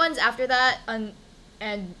all the ones after that,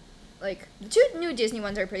 and like the 2 new Disney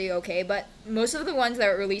ones are pretty okay, but most of the ones that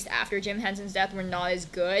were released after Jim Henson's death were not as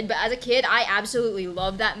good. But as a kid, I absolutely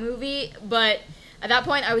loved that movie, but at that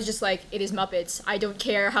point, I was just like, it is Muppets. I don't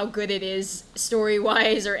care how good it is,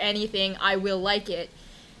 story-wise or anything. I will like it.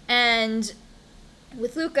 And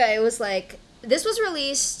with Luca, it was like, this was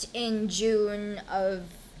released in June of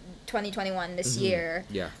 2021, this year.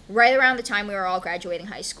 Yeah. Right around the time we were all graduating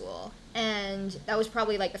high school. And that was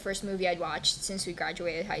probably like the first movie I'd watched since we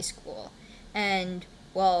graduated high school. And,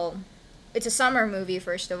 well, it's a summer movie,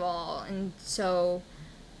 first of all. And so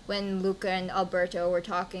when Luca and Alberto were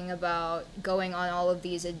talking about going on all of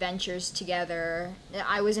these adventures together,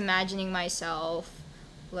 I was imagining myself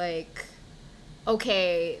like,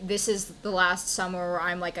 okay, this is the last summer where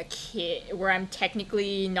I'm like a kid, where I'm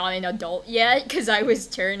technically not an adult yet, because I was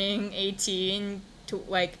turning 18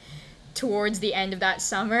 towards the end of that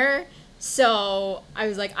summer. So I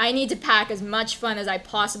was like, I need to pack as much fun as I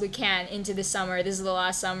possibly can into the summer. This is the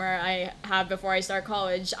last summer I have before I start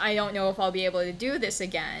college. I don't know if I'll be able to do this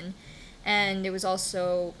again. And it was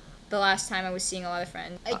also the last time I was seeing a lot of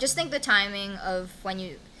friends. I just think the timing of when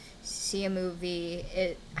you see a movie,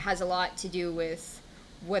 it has a lot to do with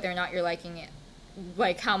whether or not you're liking it,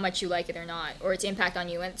 like how much you like it or not, or its impact on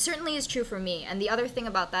you. And it certainly is true for me. And the other thing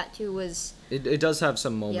about that too was It does have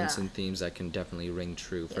some moments Yeah. and themes that can definitely ring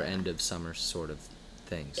true for Yeah. end of summer sort of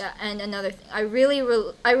things. yeah. And another thing, I really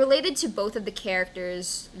I related to both of the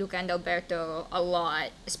characters, Luca and Alberto, a lot,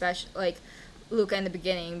 especially like Luca in the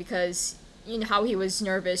beginning, because you know how he was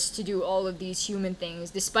nervous to do all of these human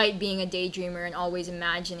things despite being a daydreamer and always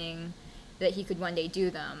imagining that he could one day do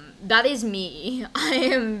them. That is me. I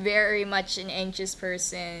am very much an anxious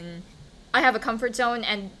person. I have a comfort zone,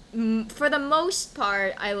 and for the most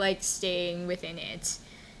part, I like staying within it.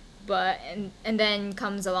 But and then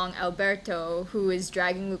comes along Alberto, who is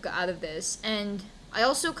dragging Luca out of this, and I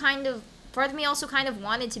also kind of part of me also kind of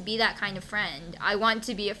wanted to be that kind of friend. I want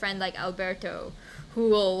to be a friend like Alberto, who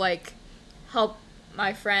will like help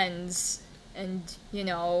my friends and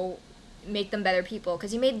make them better people,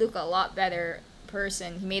 because he made Luca a lot better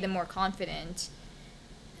person. He made him more confident.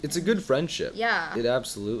 It's a good friendship. Yeah. It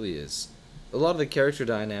absolutely is. A lot of the character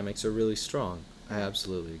dynamics are really strong. I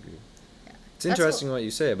absolutely agree. Yeah. It's interesting what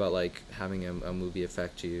you say about like having a movie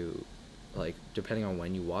affect you, like depending on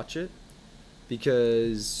when you watch it,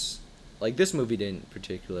 because like this movie didn't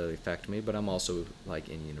particularly affect me, but I'm also like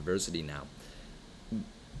in university now.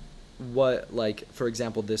 What, like, for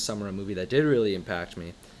example, this summer, a movie that did really impact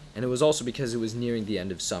me, and it was also because it was nearing the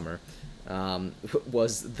end of summer,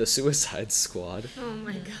 was The Suicide Squad. Oh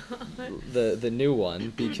my god. The new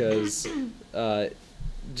one, because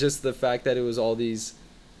just the fact that it was all these,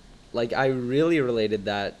 like, I really related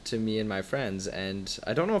that to me and my friends, and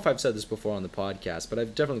I don't know if I've said this before on the podcast, but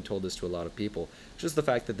I've definitely told this to a lot of people. Just the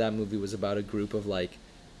fact that that movie was about a group of, like,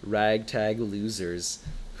 ragtag losers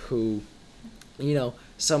who,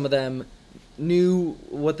 some of them knew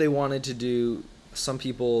what they wanted to do. Some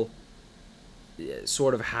people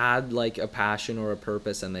sort of had like a passion or a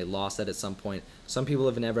purpose and they lost that at some point. Some people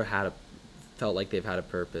have never felt like they've had a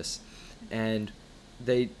purpose. And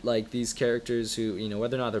they, like, these characters who,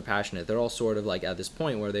 whether or not they're passionate, they're all sort of like at this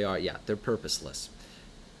point where they're purposeless.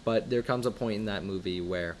 But there comes a point in that movie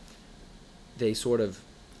where they sort of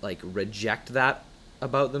like reject that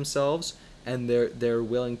about themselves, and they're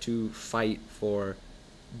willing to fight for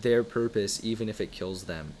their purpose even if it kills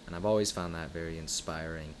them. And I've always found that very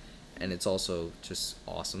inspiring, and it's also just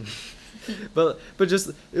awesome. but just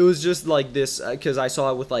it was just like this, because I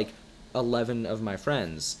saw it with like 11 of my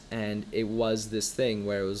friends, and it was this thing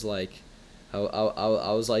where it was like I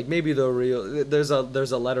was like, maybe the real, there's a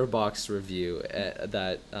Letterboxd review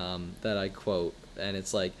that I quote, and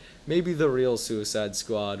it's like, maybe the real Suicide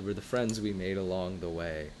Squad were the friends we made along the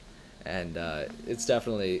way. And it is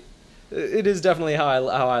definitely how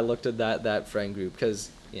I looked at that friend group, because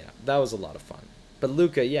that was a lot of fun. But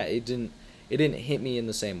Luca, it didn't hit me in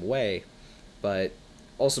the same way, but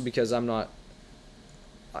also because I'm not,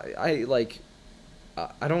 I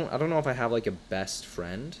don't know if I have like a best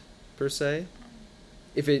friend per se.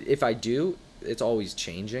 If I do, it's always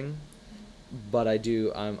changing, but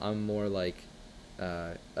I'm more like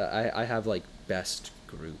I have like best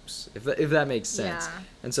groups, if that makes sense. Yeah.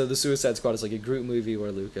 And so the Suicide Squad is like a group movie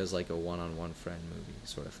where Luca is like a one-on-one friend movie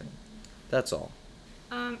sort of thing. That's all.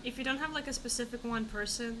 If you don't have like a specific one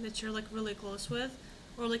person that you're like really close with,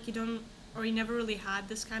 or like you never really had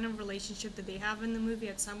this kind of relationship that they have in the movie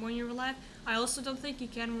at some point in your life, I also don't think you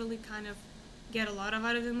can really kind of get a lot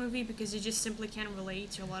out of the movie, because you just simply can't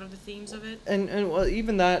relate to a lot of the themes of it. And well,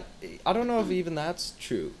 even that, I don't know if even that's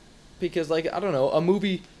true, because like, I don't know, a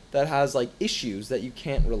movie that has like issues that you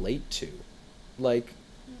can't relate to, like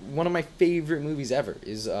one of my favorite movies ever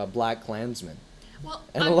is Black Klansman. Well,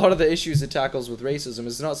 And a lot of the issues it tackles with racism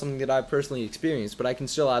is not something that I've personally experienced, but I can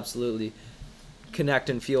still absolutely connect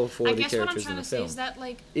and feel for I the guess what I'm characters trying in the to say film. is that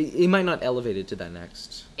like It might not elevate it to that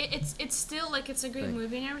next. it's still like it's a great Right.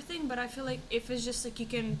 movie and everything, but I feel like if it's just like you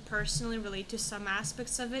can personally relate to some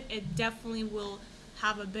aspects of it, it definitely will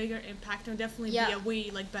have a bigger impact and definitely be Yeah. a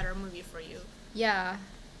way like better movie for you. Yeah,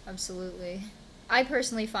 absolutely. I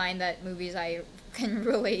personally find that movies I can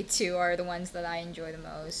relate to are the ones that I enjoy the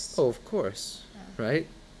most. Oh, of course, right?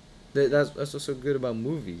 That's what's so good about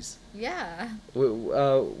movies. Yeah.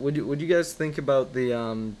 Would you guys think about the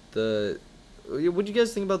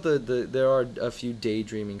there are a few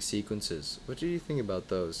daydreaming sequences. What do you think about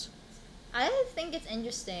those? I think it's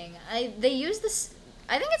interesting. I think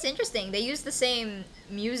it's interesting. They use the same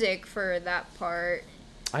music for that part.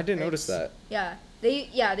 I didn't notice that. Yeah, they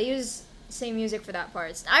use same music for that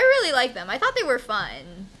part. I really like them. I thought they were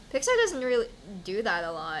fun. Pixar doesn't really do that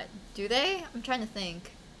a lot, do they? I'm trying to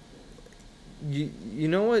think. You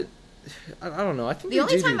know what? I don't know. I think The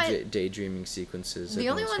only they do time daydreaming sequences. The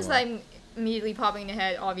only ones that I'm immediately popping in the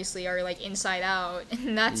head, obviously, are like Inside Out,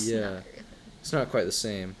 and that's not. It's not quite the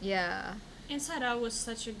same. Yeah. Inside Out was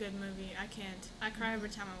such a good movie. I can't. I cry every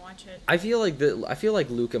time I watch it. I feel like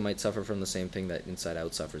Luca might suffer from the same thing that Inside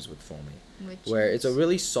Out suffers with for me. Where it's a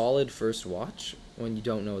really solid first watch when you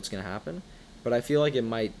don't know what's gonna happen, but I feel like it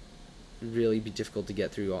might really be difficult to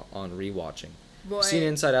get through on rewatching. I've seen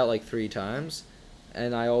Inside Out like 3 times,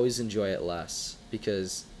 and I always enjoy it less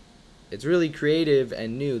because it's really creative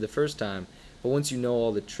and new the first time, but once you know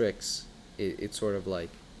all the tricks, it's sort of like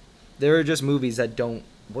there are just movies that don't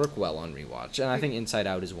work well on rewatch, and I think Inside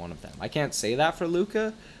Out is one of them. I can't say that for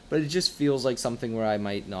Luca, but it just feels like something where I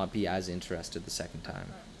might not be as interested the second time.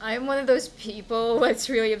 I'm one of those people that's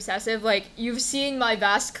really obsessive. Like, you've seen my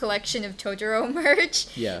vast collection of Totoro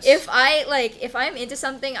merch. Yes. If I'm into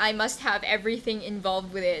something, I must have everything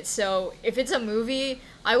involved with it. So if it's a movie,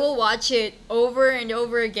 I will watch it over and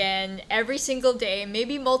over again every single day,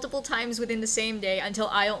 maybe multiple times within the same day until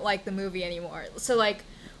I don't like the movie anymore. So like,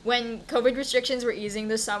 when COVID restrictions were easing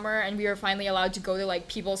this summer and we were finally allowed to go to like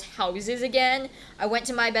people's houses again, I went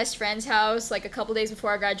to my best friend's house like a couple days before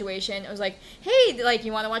our graduation. I was like, hey, like,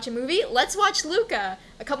 you want to watch a movie? Let's watch Luca.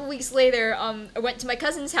 A couple weeks later, I went to my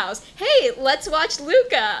cousin's house. Hey, let's watch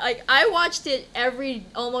Luca. Like, I watched it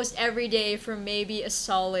almost every day for maybe a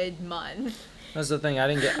solid month. That's the thing. I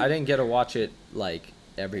didn't get to watch it like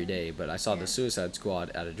every day, but I saw the Suicide Squad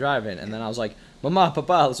at a drive-in, and then I was like, Mama,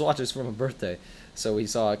 Papa, let's watch this for my birthday. So we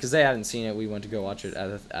saw it because they hadn't seen it. We went to go watch it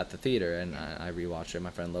at the theater, and I rewatched it. My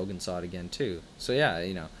friend Logan saw it again too. So yeah,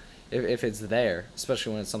 if it's there,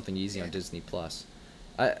 especially when it's something easy on Disney Plus,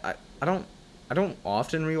 I don't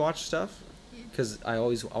often rewatch stuff because I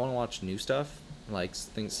want to watch new stuff, like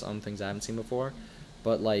some things I haven't seen before.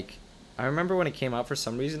 But like, I remember when it came out, for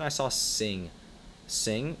some reason I saw Sing,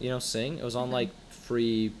 Sing. It was on like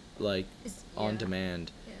free, like on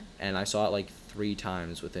demand, and I saw it like 3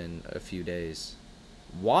 times within a few days.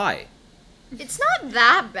 Why? It's not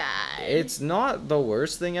that bad. It's not the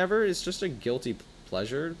worst thing ever. It's just a guilty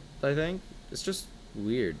pleasure, I think. It's just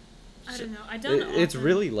weird. I don't know. I don't know. It's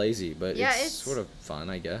really lazy, but it's sort of fun,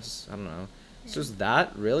 I guess. I don't know. It's just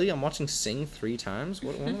that, really? I'm watching Sing 3 times?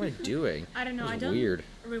 What am I doing? I don't know. I don't weird.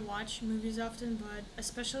 rewatch movies often, but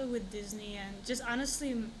especially with Disney and just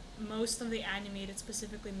honestly most of the animated,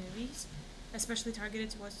 specifically movies, especially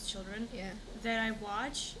targeted towards children, that I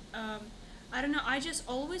watch, I don't know, I just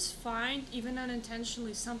always find, even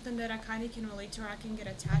unintentionally, something that I kind of can relate to or I can get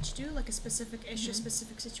attached to, like a specific issue,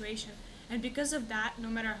 specific situation. And because of that, no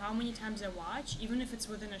matter how many times I watch, even if it's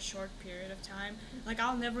within a short period of time, like,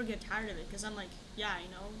 I'll never get tired of it, because I'm like,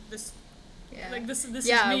 this is me.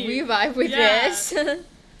 Yeah, we vibe with this.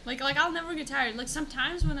 like I'll never get tired. Like,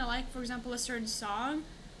 sometimes when I like, for example, a certain song,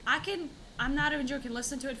 I'm not even joking,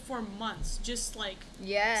 listen to it for months, just like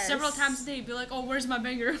several times a day, be like, oh, where's my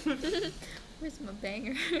banger? Where's my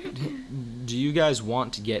banger? Do you guys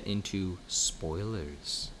want to get into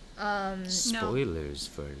spoilers? Spoilers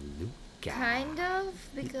for Luca. Kind of,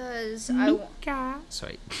 because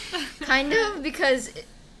Sorry. Kind of, because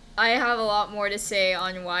I have a lot more to say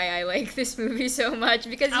on why I like this movie so much,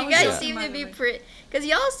 because you guys seem to be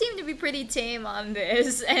y'all seem to be pretty tame on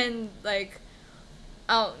this, and like,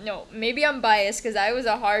 oh no, maybe I'm biased because I was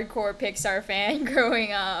a hardcore Pixar fan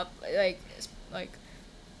growing up. Like,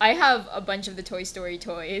 I have a bunch of the Toy Story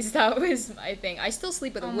toys. That was my thing. I still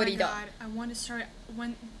sleep with a Woody doll. Oh my god, I want to start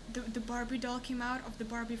when the Barbie doll came out, of the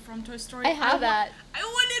Barbie from Toy Story. I have that. I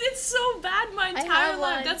wanted it so bad my entire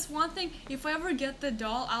life. One. That's one thing. If I ever get the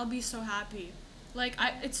doll, I'll be so happy. Like,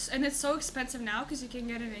 it's so expensive now because you can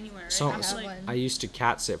get it anywhere. Right? So one. I used to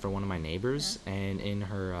cat sit for one of my neighbors, and in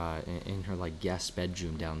her like guest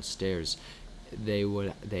bedroom downstairs,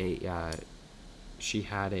 she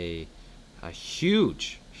had a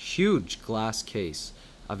huge glass case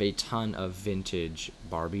of a ton of vintage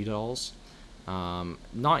Barbie dolls.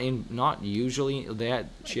 Not usually.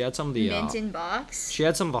 She had some of the mint in box. She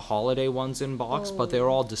had some of the holiday ones in box, but they were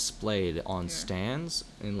all displayed on stands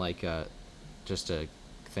in like just a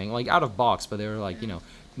thing, like out of box, but they were like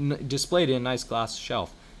displayed in a nice glass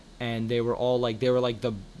shelf, and they were all like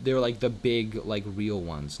the big, like, real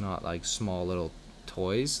ones, not like small little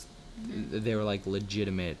toys. They were like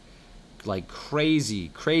legitimate, like crazy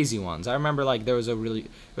ones. I remember like there was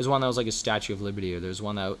one that was like a Statue of Liberty, or there was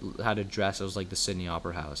one that had a dress that was like the Sydney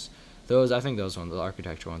Opera House. I think those ones, the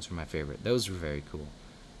architecture ones, were my favorite. Those were very cool.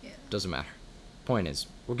 Doesn't matter. point is,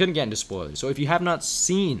 we're going to get into spoilers. So if you have not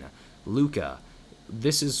seen Luca,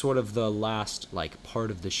 this is sort of the last like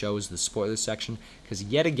part of the show is the spoilers section, because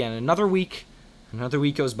yet again another week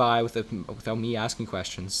goes by without me asking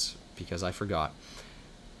questions because I forgot.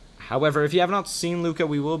 However, if you have not seen Luca,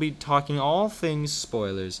 we will be talking all things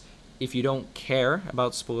spoilers. If you don't care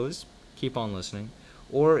about spoilers, keep on listening.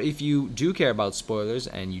 Or if you do care about spoilers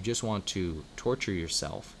and you just want to torture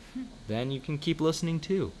yourself, then you can keep listening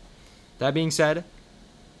too. That being said,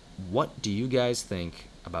 what do you guys think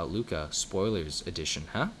about Luca Spoilers Edition,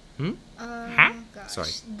 huh? Huh? Gosh. Sorry.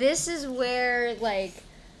 This is where, like,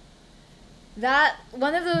 that,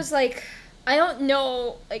 one of those, like, I don't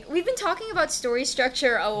know, like, we've been talking about story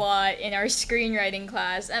structure a lot in our screenwriting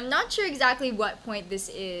class. I'm not sure exactly what point this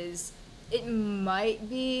is. It might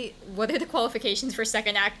be, what are the qualifications for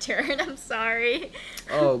second act turn? I'm sorry.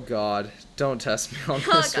 Oh God, don't test me on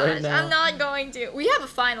Oh this gosh, right now. I'm not going to. We have a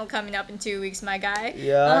final coming up in 2 weeks, my guy.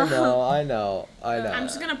 Yeah, I know. I'm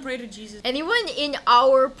just gonna pray to Jesus. Anyone in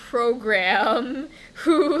our program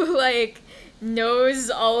who, like, knows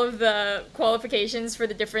all of the qualifications for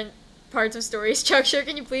the different parts of story structure,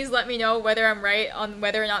 can you please let me know whether I'm right on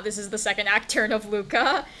whether or not this is the second act turn of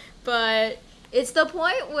Luca? But it's the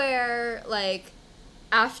point where, like,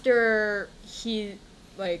 after he,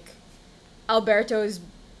 like, Alberto's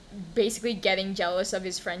basically getting jealous of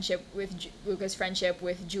his friendship with Luca's friendship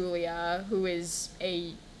with Julia, who is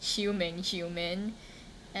a human,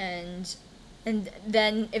 and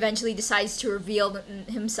then eventually decides to reveal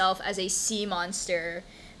himself as a sea monster,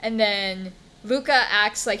 and then Luca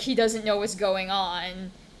acts like he doesn't know what's going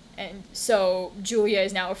on, and so Julia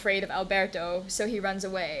is now afraid of Alberto, so he runs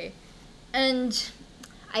away. And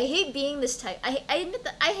I hate being this type. I admit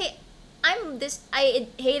that I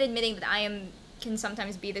hate admitting that can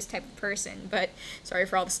sometimes be this type of person, but sorry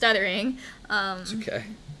for all the stuttering. It's okay.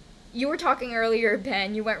 You were talking earlier,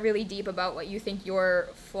 Ben, you went really deep about what you think your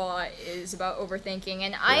flaw is about overthinking,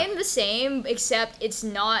 and I am the same, except it's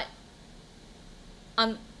not,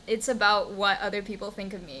 it's about what other people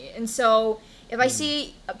think of me. And so, if I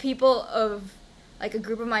see people of, like, a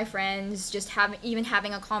group of my friends just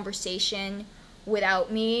having a conversation without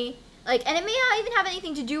me, like, and it may not even have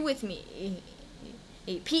anything to do with me,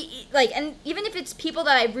 like, and even if it's people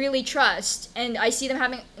that I really trust, and I see them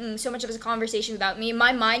having so much of a conversation without me,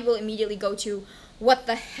 my mind will immediately go to, what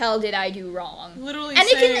the hell did I do wrong? Literally and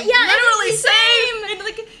same. Literally same. And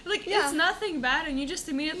like Yeah. it's nothing bad, and you just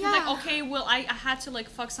immediately Yeah. like, okay, well, I had to like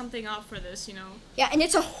fuck something up for this, you know. Yeah, and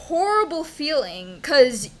it's a horrible feeling,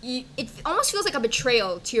 because it almost feels like a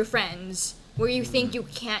betrayal to your friends, where you think you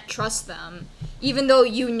can't trust them, even though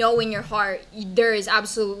you know in your heart there is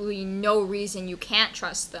absolutely no reason you can't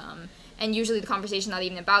trust them, and usually the conversation's not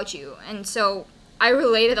even about you. And so I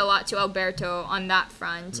related a lot to Alberto on that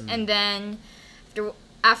front, and then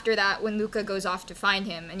after that, when Luca goes off to find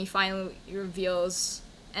him, and he finally reveals,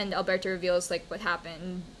 and Alberto reveals, like, what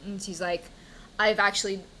happened, and he's like, I've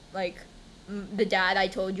actually, like, the dad I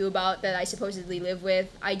told you about that I supposedly live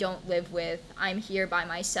with, I don't live with, I'm here by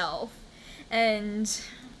myself. And,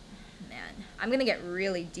 man, I'm gonna get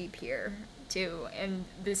really deep here, too, and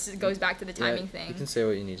this goes back to the timing thing. You can say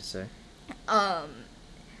what you need to say.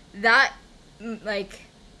 That, like,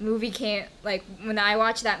 movie came, like, when I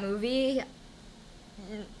watched that movie,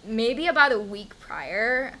 maybe about a week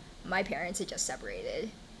prior, my parents had just separated.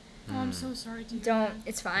 Oh, I'm so sorry to hear Don't,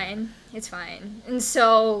 it's fine. And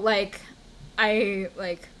so, like, I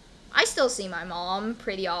still see my mom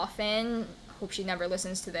pretty often. Hope she never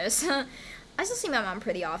listens to this. I still see my mom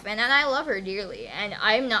pretty often, and I love her dearly, and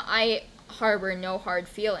I harbor no hard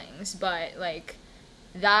feelings, but, like,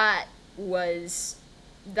 that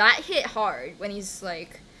hit hard when he's,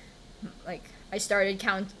 like, I started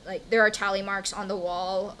there are tally marks on the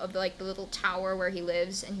wall of, like, the little tower where he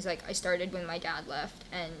lives, and he's like, I started when my dad left,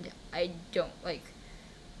 and I don't, like,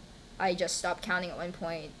 I just stopped counting at one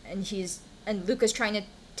point, and Luca's trying to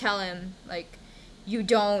tell him, like, you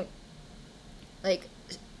don't, like,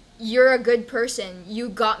 you're a good person, you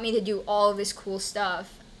got me to do all of this cool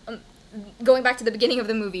stuff. Going back to the beginning of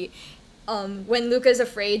the movie, when Luca's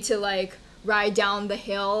afraid to, like, ride down the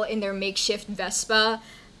hill in their makeshift Vespa,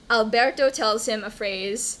 Alberto tells him a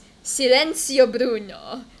phrase, Silenzio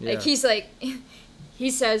Bruno. Yeah. Like,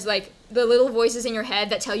 he says, like, the little voices in your head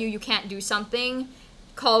that tell you can't do something,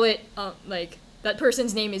 call it, like, that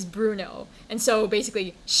person's name is Bruno. And so,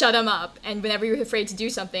 basically, shut him up. And whenever you're afraid to do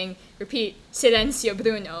something, repeat, Silenzio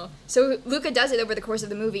Bruno. So Luca does it over the course of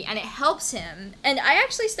the movie, and it helps him. And I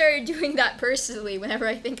actually started doing that personally whenever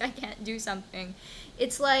I think I can't do something.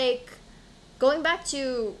 It's like, going back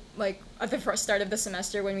to, like, at the first start of the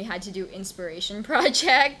semester when we had to do inspiration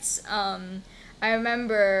projects, I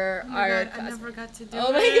remember Oh my God, I never got to do Oh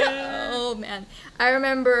it. my god. Oh man. I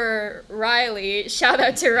remember Riley, shout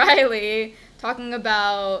out to Riley, talking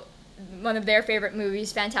about one of their favorite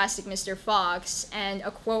movies, Fantastic Mr. Fox, and a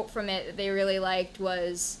quote from it that they really liked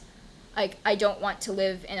was like, I don't want to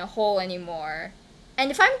live in a hole anymore. And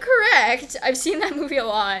if I'm correct, I've seen that movie a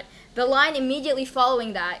lot. The line immediately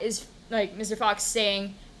following that is like Mr. Fox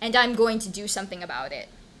saying, and I'm going to do something about it.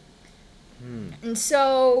 And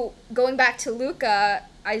so, going back to Luca,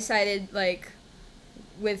 I decided, like,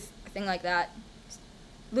 with a thing like that,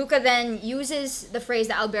 Luca then uses the phrase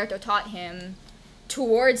that Alberto taught him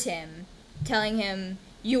towards him, telling him,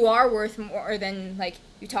 you are worth more than, like,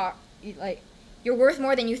 you're worth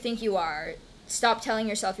more than you think you are. Stop telling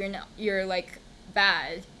yourself you're like,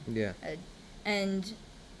 bad. Yeah. And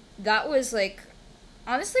that was, like,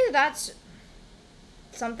 honestly, that's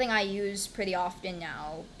something I use pretty often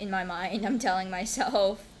now in my mind. I'm telling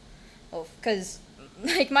myself, because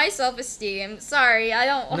like my self-esteem. Sorry, I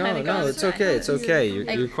don't want to go. No, it's okay. It's okay.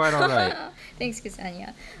 You're quite all right. Thanks,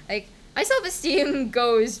 Kseniya. Like my self-esteem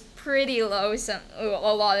goes pretty low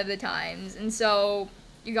a lot of the times, and so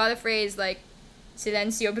you got a phrase like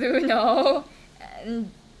 "Silencio, Bruno,"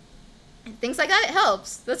 and things like that. It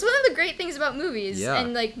helps. That's one of the great things about movies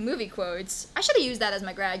and like movie quotes. I should have used that as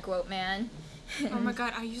my grad quote, man. Oh my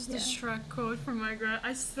god, I used the Shrek quote for my grad.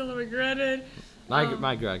 I still regret it.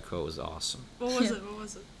 My grad quote was awesome. What was it? What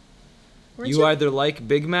was it? You either like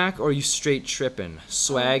Big Mac or you straight trippin'.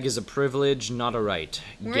 Swag is a privilege, not a right.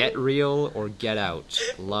 Get real or get out.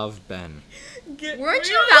 Love, Ben. Weren't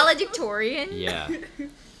you valedictorian? Yeah.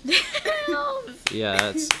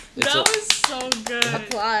 Yeah, that was so good.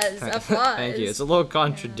 Applause. Thank you. It's a little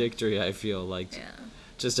contradictory, I feel like. Yeah.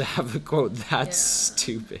 Just to have a quote that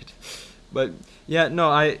stupid. But yeah,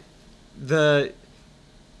 no,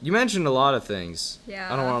 you mentioned a lot of things. Yeah.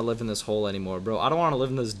 I don't want to live in this hole anymore, bro. I don't want to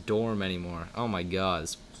live in this dorm anymore. Oh my god,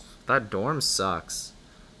 that dorm sucks.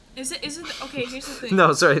 Is it okay? Here's the thing.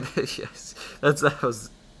 No, sorry. Yes, that was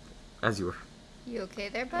as you were. You okay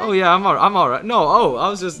there, bud? Oh yeah, I'm all right. No, I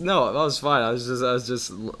was fine. I was just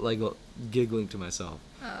like giggling to myself.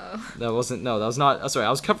 Oh. That was not. Sorry, I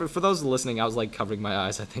was covering. For those listening, I was like covering my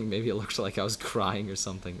eyes. I think maybe it looked like I was crying or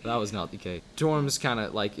something. That was not the case. Dorm's kind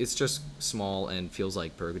of like, it's just small and feels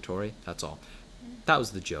like purgatory. That's all. That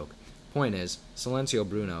was the joke. Point is, Silencio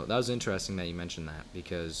Bruno. That was interesting that you mentioned that,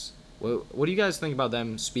 because what do you guys think about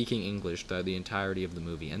them speaking English throughout the entirety of the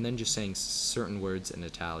movie and then just saying certain words in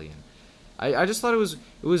Italian? I just thought it was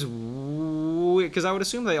weird, because I would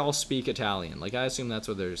assume they all speak Italian. Like, I assume that's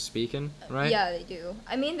what they're speaking, right? Yeah, they do.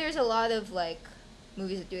 I mean, there's a lot of, like,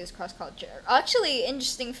 movies that do this cross-culture. Actually,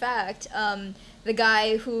 interesting fact, the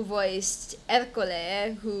guy who voiced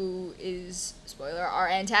Ercole, who is, spoiler, our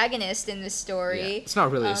antagonist in this story. Yeah. It's not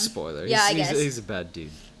really a spoiler. Yeah, I guess. He's a bad dude.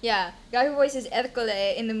 Yeah, the guy who voices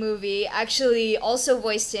Ercole in the movie actually also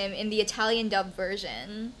voiced him in the Italian dub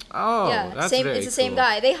version. Oh, yeah, that's same. very It's the same cool.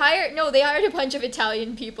 guy. They hired a bunch of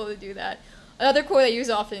Italian people to do that. Another quote I use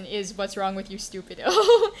often is "What's wrong with you, stupido?"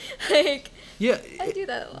 Like, Yeah, I do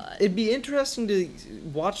that a lot. It'd be interesting to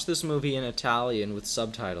watch this movie in Italian with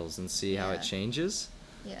subtitles and see how it changes.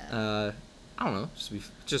 Yeah. I don't know,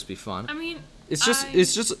 just be fun. I mean, It's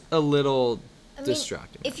just a little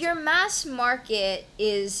distracting. If your mass market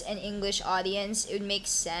is an English audience, it would make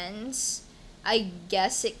sense. I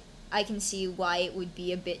guess I can see why it would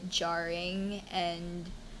be a bit jarring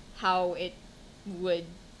and how it would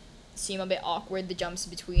seem a bit awkward, the jumps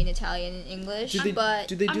between Italian and English. Do they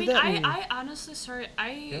do that? I honestly,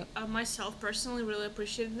 myself personally really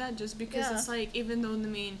appreciated that, just because it's like, even though the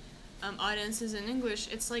main audience is in English,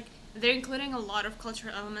 it's like they're including a lot of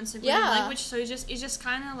cultural elements in language, so it's just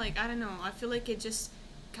kind of like, I don't know, I feel like it just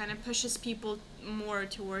kind of pushes people more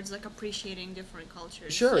towards like appreciating different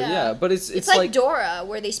cultures. Sure, yeah, but it's like Dora,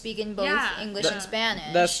 where they speak in both English and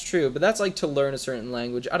Spanish. That's true, but that's like to learn a certain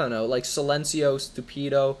language. I don't know, like silencio,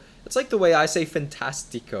 stupido. It's like the way I say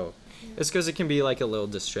fantastico. It's because it can be like a little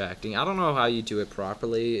distracting. I don't know how you do it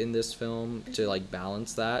properly in this film to like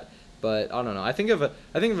balance that. But I don't know. I think of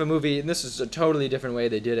a movie, and this is a totally different way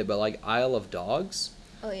they did it, but like Isle of Dogs.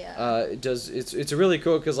 Oh yeah. It's really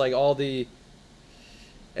cool because like all the,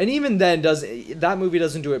 and even then that movie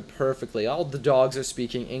doesn't do it perfectly. All the dogs are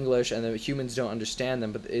speaking English and the humans don't understand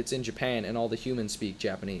them, but it's in Japan and all the humans speak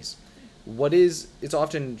Japanese. It's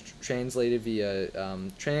often translated via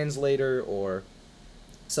translator or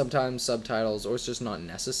sometimes subtitles, or it's just not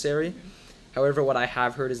necessary. Mm-hmm. However, what I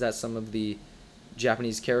have heard is that some of the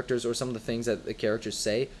Japanese characters or some of the things that the characters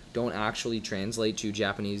say don't actually translate to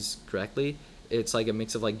Japanese correctly. It's like a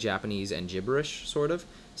mix of like Japanese and gibberish, sort of.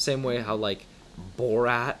 Same way how like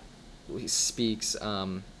Borat he speaks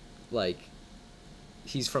like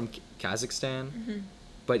he's from Kazakhstan,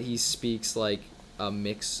 but he speaks like a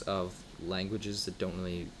mix of languages that don't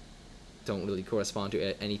really correspond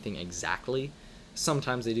to anything exactly.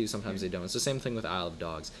 Sometimes they do, sometimes they don't. It's the same thing with Isle of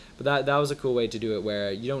Dogs. But that was a cool way to do it,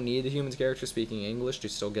 where you don't need the human character speaking English to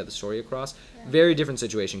still get the story across. Yeah. Very different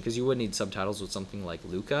situation, because you would need subtitles with something like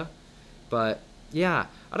Luca. But yeah,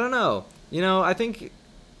 I don't know. I think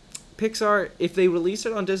Pixar, if they release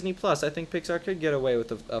it on Disney Plus, I think Pixar could get away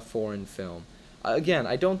with a foreign film. Again,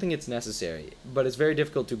 I don't think it's necessary, but it's very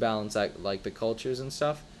difficult to balance that, like the cultures and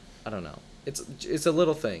stuff. I don't know. It's a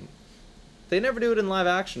little thing. They never do it in live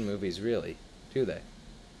action movies, really, do they?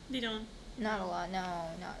 They don't. Not a lot. No,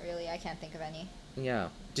 not really. I can't think of any. Yeah.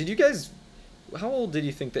 Did you guys? How old did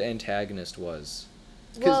you think the antagonist was?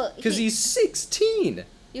 Because he's 16.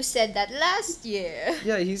 You said that last year.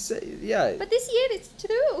 Yeah, yeah. But this year it's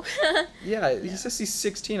true. Yeah, he says he's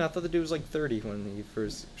 16. I thought the dude was like 30 when he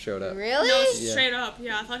first showed up. Really? No, straight up.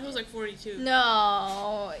 Yeah, I thought he was like 42. No,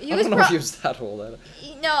 I don't know if he was that old.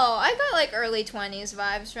 No, I got like early 20s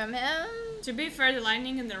vibes from him. To be fair, the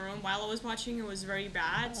lighting in the room while I was watching it was very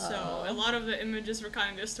bad, so a lot of the images were kind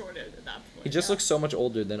of distorted at that point. He just looks so much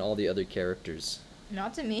older than all the other characters.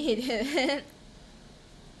 Not to me, he didn't.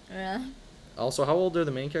 Yeah. Also, how old are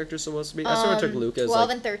the main characters supposed to be? I sort of took Luca as 12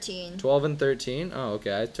 like and 13. 12 and 13? Oh,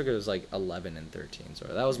 okay. I took it as like 11 and 13. So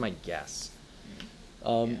that was my guess.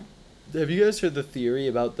 Have you guys heard the theory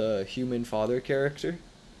about the human father character?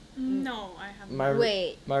 No, I haven't.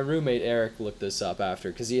 Wait. My roommate Eric looked this up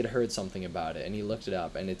after because he had heard something about it, and he looked it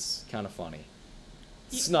up, and it's kind of funny.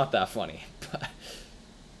 It's not that funny, but...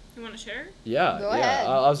 You want to share? Yeah, Go ahead.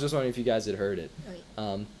 I was just wondering if you guys had heard it.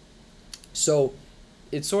 So...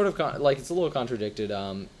 It's sort of it's a little contradicted.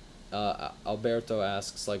 Alberto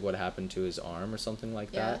asks like what happened to his arm or something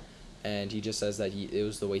like that, and he just says that it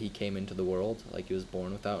was the way he came into the world, like he was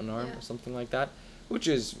born without an arm or something like that, which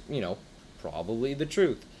is probably the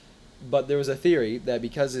truth. But there was a theory that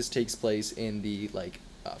because this takes place in the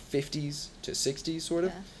 50s to 60s sort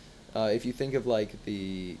of, if you think of like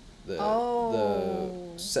the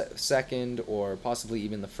second or possibly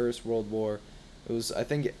even the First World War. It was, I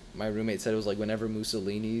think my roommate said it was like whenever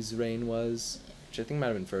Mussolini's reign was, which I think might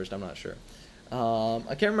have been first, I'm not sure.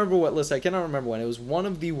 I can't remember what list, I cannot remember when. It was one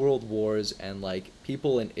of the world wars, and like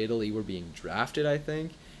people in Italy were being drafted, I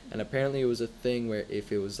think. And apparently it was a thing where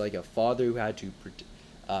if it was like a father who had to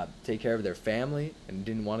take care of their family and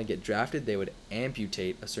didn't want to get drafted, they would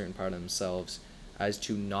amputate a certain part of themselves as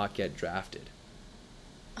to not get drafted.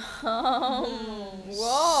 Oh,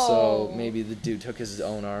 whoa. So maybe the dude took his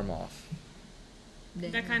own arm off.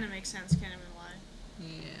 That kind of makes sense, can't even lie.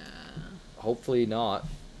 Yeah. Hopefully not.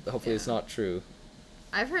 Hopefully it's not true.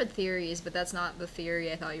 I've heard theories, but that's not the theory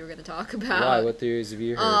I thought you were going to talk about. Why? What theories have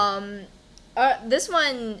you heard? This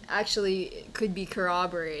one actually could be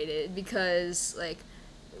corroborated because, like,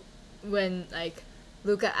 when, like,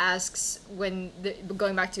 Luca asks, going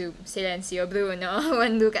back to Silenzio Bruno,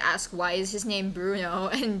 when Luca asks why is his name Bruno,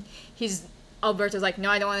 and Alberto's like,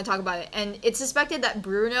 no, I don't want to talk about it. And it's suspected that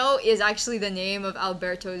Bruno is actually the name of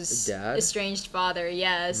Alberto's estranged father,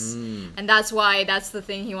 yes. And that's the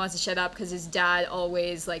thing he wants to shut up, because his dad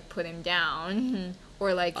always, like, put him down.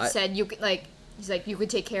 Or, like, said, you could, like, he's like, you could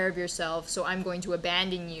take care of yourself, so I'm going to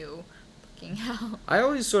abandon you. Fucking hell. I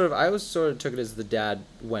always sort of took it as the dad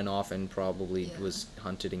went off and probably was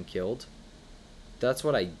hunted and killed. That's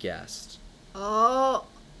what I guessed. Oh.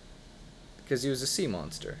 Because he was a sea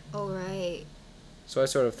monster. Oh, right. So I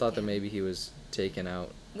sort of thought that maybe he was taken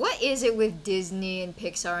out. What is it with Disney and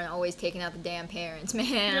Pixar and always taking out the damn parents,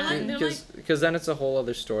 man? Because then it's a whole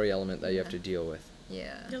other story element that you have to deal with.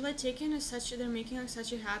 Yeah. They're like they're making like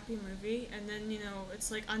such a happy movie, and then it's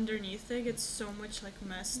like underneath it, it's so much like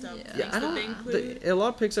messed up things that they include. A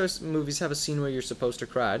lot of Pixar movies have a scene where you're supposed to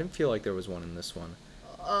cry. I didn't feel like there was one in this one.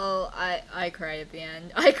 Oh, I cried at the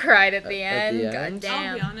end. I cried at the end. God damn.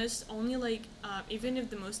 I'll be honest, only like even if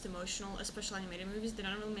the most emotional, especially animated movies, they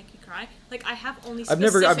don't really make me cry. Like I have only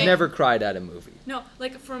specific... I've never cried at a movie. No,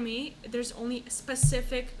 like for me, there's only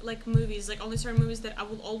specific like movies, like only certain movies that I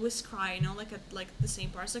will always cry. Like at like the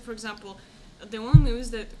same parts. Like for example, the only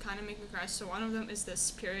movies that kind of make me cry. So one of them is the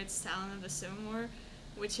Spirit, Stallion of the Civil War,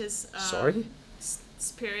 which is Sorry.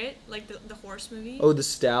 Spirit, like the horse movie. Oh, the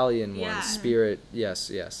stallion one. Yeah. Spirit,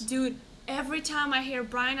 yes. Dude, every time I hear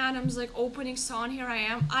Bryan Adams' like opening song, Here I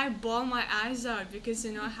Am, I bawl my eyes out because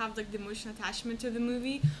I have like the emotional attachment to the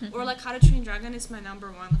movie. Or like How to Train Dragon is my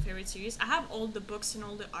number one favorite series. I have all the books and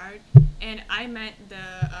all the art, and I met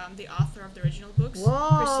the author of the original books,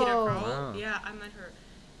 Whoa. Christina Crowell. Wow. Yeah, I met her,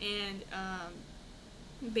 and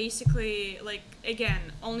basically, like,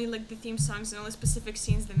 again, only, like, the theme songs and only specific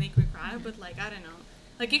scenes that make me cry, but, like, I don't know.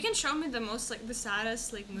 Like, you can show me the most, like, the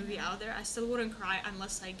saddest, like, movie out there, I still wouldn't cry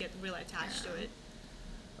unless I get really attached to it.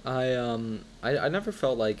 I never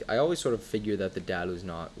felt like, I always sort of figured that the dad was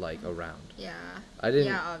not, like, around. Yeah. I didn't.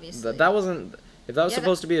 Yeah, obviously. That wasn't. If that was Yeah,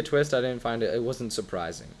 supposed to be a twist, I didn't find it. It wasn't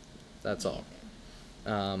surprising. That's Me all.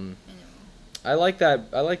 either. Um, I know.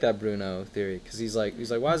 I like that Bruno theory because he's like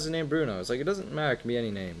why is his name Bruno? It's like it doesn't matter. It can be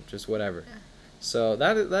any name, just whatever. Yeah. So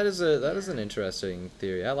that is an interesting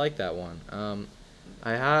theory. I like that one.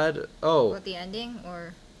 I had What, the ending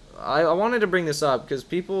or? I wanted to bring this up because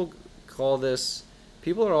people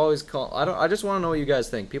are always I just want to know what you guys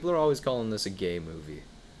think. People are always calling this a gay movie.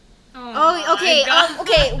 Oh, okay.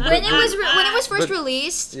 Okay. When it was first But-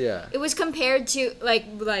 released, Yeah. it was compared to like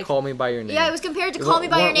Call Me by Your Name. yeah, it was compared to One- Call Me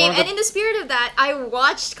by Your one Name, of the- and in the spirit of that, I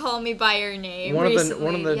watched Call Me by Your Name One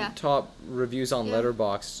recently. of the yeah. top reviews on Yeah.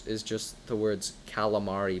 Letterboxd is just the words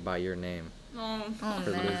calamari by your name Oh. Oh,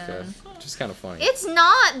 for Luca. man. Which is kind of funny. It's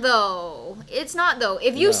not though. It's not though.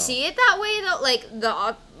 If you No. see it that way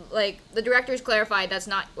though, like the director's clarified that's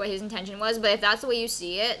not what his intention was, but if that's the way you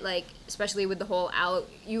see it, like especially with the whole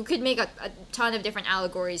you could make a ton of different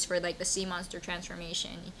allegories for like the sea monster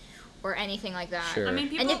transformation or anything like that. Sure. I mean,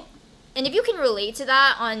 people... And if you can relate to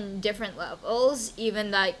that on different levels,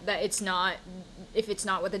 even that it's not, if it's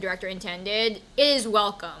not what the director intended, it is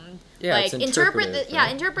welcome. Yeah, like it's interpret interpretive,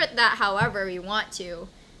 right? interpret that however you want to.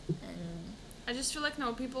 And I just feel like,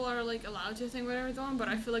 no, people are, like, allowed to think whatever they want, but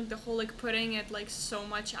I feel like the whole, like, putting it, like, so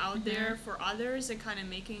much out there for others and kind of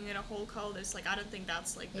making it a whole cult is, like, I don't think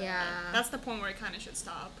that's, like, Yeah. that's the point where it kind of should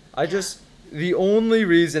stop. The only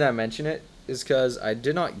reason I mention it is because I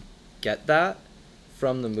did not get that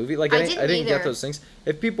from the movie. Like, I didn't get either. those things.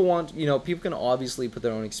 If people want, people can obviously put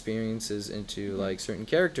their own experiences into, like, certain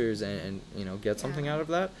characters and get something Yeah. out of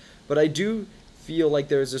that. But I do feel like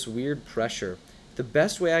there's this weird pressure. The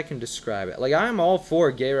best way I can describe it, like, I'm all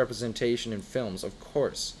for gay representation in films, of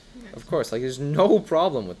course. Of course, like, there's no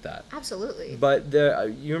problem with that. absolutely. But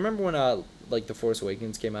you remember when like The Force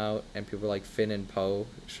Awakens came out and people were like Finn and Poe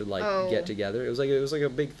should like get together. It was like a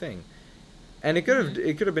big thing, and it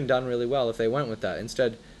could have been done really well if they went with that.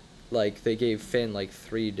 Instead, like they gave Finn like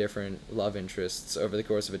 3 different love interests over the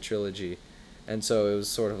course of a trilogy, and so it was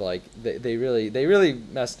sort of like they really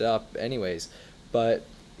messed up anyways. But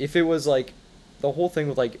if it was like the whole thing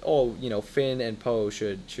with like Finn and Poe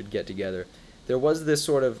should get together, there was this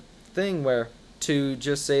sort of thing where to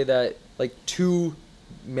just say that like 2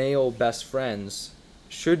 male best friends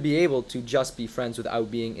should be able to just be friends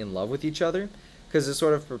without being in love with each other, because it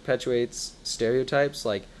sort of perpetuates stereotypes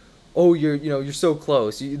like, oh, you're so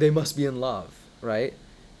close, they must be in love, right?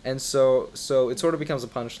 And so it sort of becomes a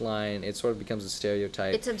punchline. It sort of becomes a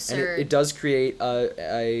stereotype. It's absurd. And it does create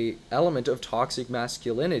a element of toxic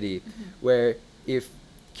masculinity, where if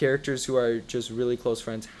characters who are just really close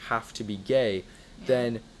friends have to be gay,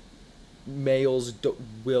 then males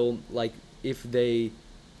will, like, if they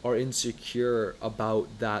are insecure about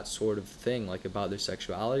that sort of thing, like about their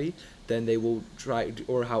sexuality, then they will try,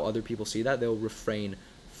 or how other people see that, they'll refrain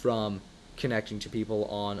from connecting to people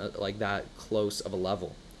on like that close of a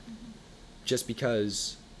level, just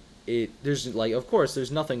because there's like, of course there's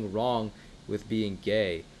nothing wrong with being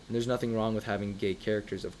gay and there's nothing wrong with having gay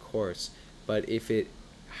characters, of course, but if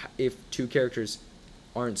 2 characters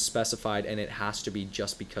aren't specified and it has to be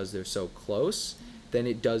just because they're so close, then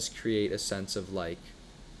it does create a sense of like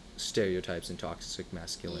stereotypes and toxic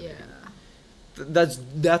masculinity.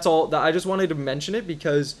 That's all. I just wanted to mention it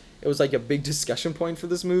because it was like a big discussion point for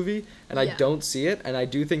this movie, and I don't see it, and I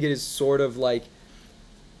do think it is sort of like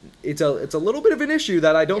it's a little bit of an issue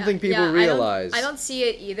that I don't think people realize. I don't see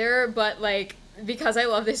it either, but like because I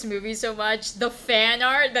love this movie so much, the fan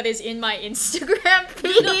art that is in my Instagram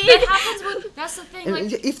feed. No, that happens with, that's the thing,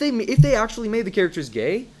 And like... if they actually made the characters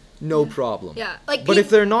gay, no problem. Yeah, like But if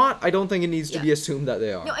they're not, I don't think it needs to be assumed that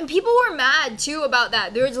they are. No, and people were mad too about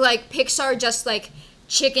that. There was like Pixar just like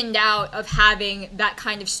chickened out of having that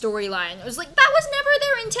kind of storyline. It was like that was never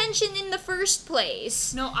their intention in the first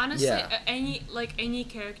place. No, honestly, Yeah. any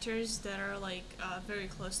characters that are like very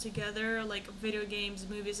close together, like video games,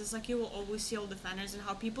 movies, it's like you will always see all the fans and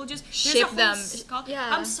how people just there's Ship a whole them.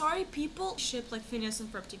 Yeah. I'm sorry, people ship like Phineas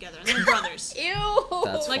and Ferb together, and they're brothers. Ew.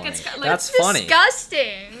 That's Like, funny. it's like, That's it's funny.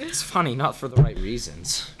 Disgusting. It's funny, not for the right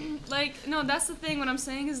reasons. Like, no, that's the thing. What I'm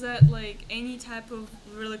saying is that, like, any type of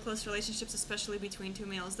really close relationships, especially between 2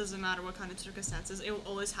 males, doesn't matter what kind of circumstances, it will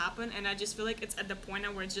always happen, and I just feel like it's at the point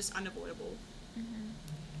now where it's just unavoidable.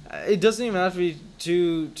 It doesn't even have to be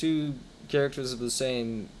two characters of the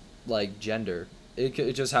same like gender.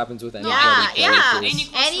 It just happens with any Yeah, other yeah.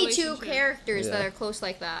 characters. Any two relationship. characters that Yeah. are close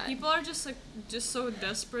like that. People are just so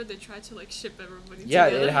desperate they try to like ship everybody Yeah,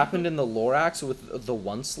 together. it happened in the Lorax with the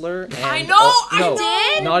Onceler. And, I know, no,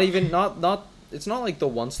 I did? Not even not. It's not like the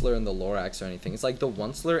Onceler and the Lorax or anything. It's like the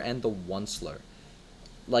Onceler and the Onceler,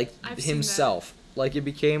 like I've seen himself. Like it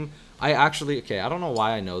became. I don't know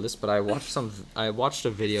why I know this, but I watched a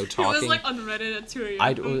video talking. It was like on Reddit at 2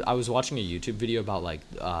 a.m. I was watching a YouTube video about like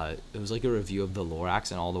it was like a review of the Lorax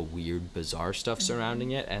and all the weird bizarre stuff surrounding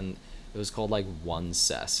it, and it was called like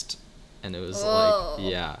Oncest, and it was Whoa.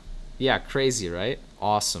 like yeah crazy, right?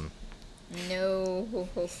 Awesome. No.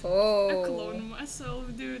 I clone myself,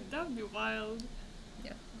 dude. That would be wild.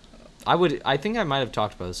 I think I might have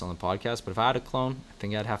talked about this on the podcast, but if I had a clone, I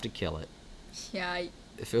think I'd have to kill it. Yeah.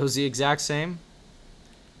 If it was the exact same,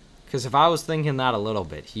 because if I was thinking that a little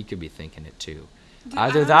bit, he could be thinking it too. Dude,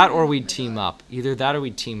 Either I that don't or remember we'd team that. up. Either that or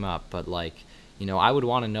we'd team up, but like, I would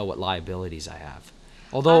want to know what liabilities I have.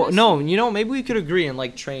 Although, no, maybe we could agree and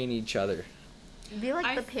like Train each other. It'd be like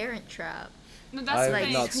I- The Parent Trap. No, that's I the have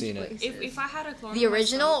thing. not seen it. If I had a clone The of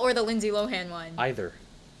original myself- or the Lindsay Lohan one? Either.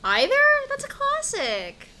 Either? That's a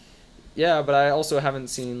classic. Yeah, but I also haven't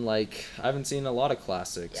seen a lot of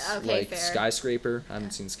classics. Yeah, okay, like fair. Skyscraper. I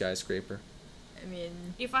haven't seen Skyscraper. I mean,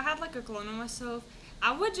 if I had like a clone of myself,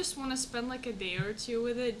 I would just want to spend like a day or two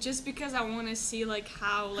with it, just because I want to see like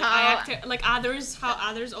how like How- I act, like how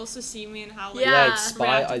others also see me and how like Yeah. react to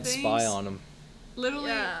I'd spy things. on him. Literally,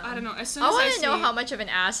 Yeah. I don't know. As soon I as want to see, know how much of an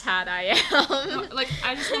asshat I am. Like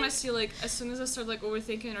I just want to see like as soon as I start like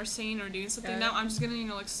overthinking or saying or doing something, Yeah. now I'm just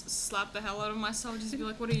gonna like slap the hell out of myself, just be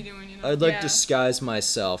like, what are you doing? I'd like Yeah. disguise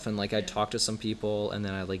myself and like I'd talk to some people and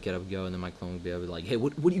then I'd like get up and go and then my clone would be able to like, hey,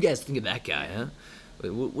 what do you guys think of that guy, huh?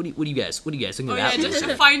 What do you guys think Oh of yeah, that just to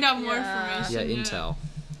person? find out more Yeah. information. Yeah, intel.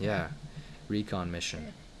 Yeah, recon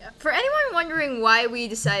mission. For anyone wondering why we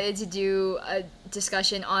decided to do a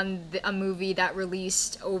discussion on a movie that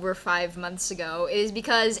released over 5 months ago, it is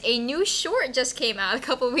because a new short just came out a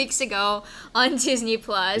couple weeks ago on Disney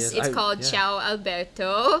Plus. Yes, It's called yeah. Ciao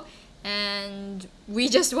Alberto, and we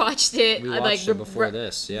just watched it. We like watched it before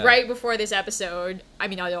this, yeah. right before this episode. I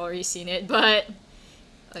mean, I'd already seen it, but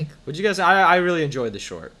like, Would you guys? I really enjoyed the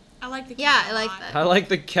short. I like the cat yeah, I a like lot. that. I like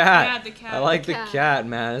the cat. Yeah, the cat. I like the Cat. cat,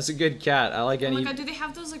 man. It's a good cat. I like Oh any. my god, do they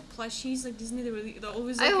have those like plushies like Disney? They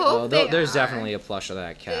always I like. hope Oh, they there's are. definitely a plush of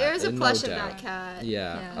that cat. There's a no plush of doubt. that cat.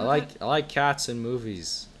 Yeah, Yeah. I like cats in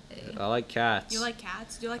movies. I like cats. You like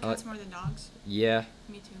cats? Do you like I like- cats more than dogs? Yeah,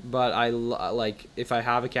 Me too. but like if I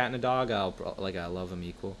have a cat and a dog, I love them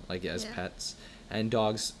equal, like as Yeah. pets. And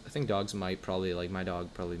dogs, I think dogs might probably like my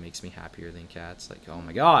dog probably makes me happier than cats. Like oh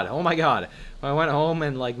my god, when I went home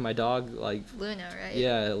and like my dog like Luna, right?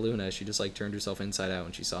 yeah Luna, she just like turned herself inside out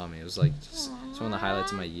when she saw me. It was like just it's one of the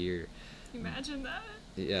highlights of my year. Imagine that.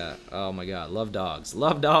 Yeah. Oh my god. Love dogs.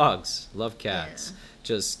 Love dogs. Love cats.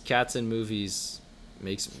 Just cats in movies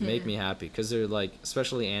make me happy because they're like,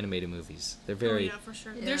 especially animated movies. They're very. Oh yeah, for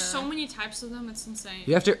sure. There's so Yeah. many types of them. It's insane.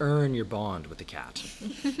 You have to earn your bond with the cat.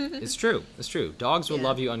 It's true. It's true. Dogs will Yeah.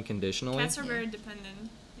 love you unconditionally. Cats are very dependent.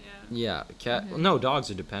 Yeah. Yeah. Cat. Well, no, dogs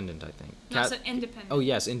are dependent. I think. No, it's independent. Oh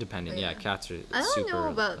yes, independent. Yeah. Yeah. Cats are. I don't super, know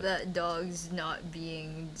about like- that dogs not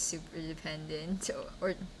being super dependent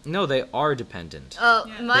or No, they are dependent. Yeah.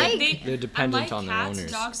 my They're dependent unlike on their cats,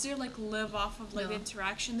 owners. dogs, they like live off of like No. the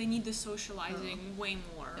interaction. They need the socializing way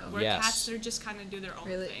more. Where Yes. cats, they're just kind of do their own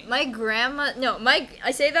really thing. my grandma no my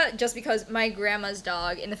I say that just because my grandma's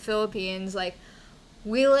dog in the Philippines like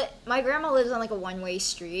my grandma lives on like a one-way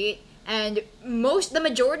street and the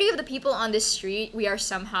majority of the people on this street we are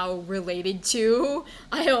somehow related to.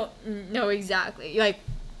 I don't know exactly like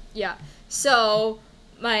yeah so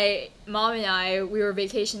my mom and I we were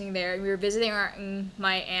vacationing there and we were visiting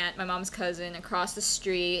my aunt, my mom's cousin, across the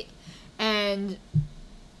street, and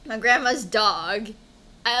my grandma's dog,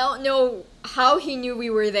 I don't know how he knew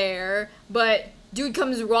we were there, but dude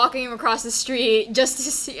comes walking across the street just to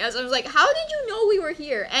see us. I was like, how did you know we were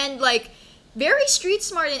here? And like very street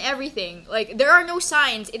smart and everything. Like there are no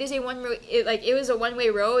signs. It is a it was a one-way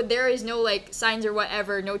road. There is no like signs or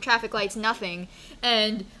whatever, no traffic lights, nothing.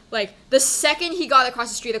 And like the second he got across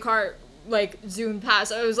the street, the car like zoomed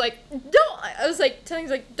past. I was like, don't. I was like telling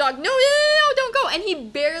his like dog, no, don't go. And he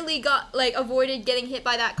barely avoided getting hit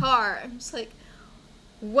by that car. I'm just like,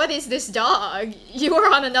 what is this dog? You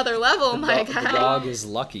are on another level, my The guy. dog is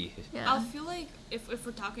lucky. Yeah. I feel like if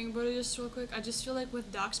we're talking about it just real quick, I just feel like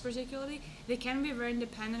with dogs particularly, they can be very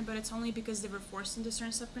independent, but it's only because they were forced into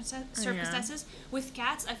certain circumstances. With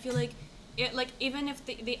cats, I feel like even if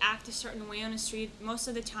they act a certain way on the street, most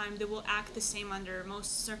of the time they will act the same under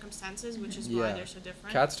most circumstances, which is why Yeah. they're so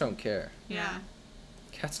different. Cats don't care. Yeah.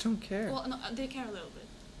 Cats don't care. Well, no, they care a little bit.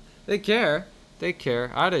 They care. They care.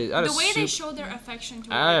 The way they show their affection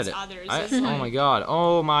towards others is like...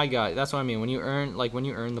 Oh my god. That's what I mean. When you earn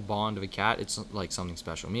the bond of a cat, it's like something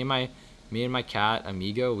special. Me and my cat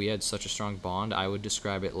Amigo, we had such a strong bond. I would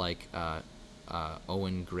describe it like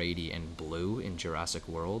Owen Grady and Blue in Jurassic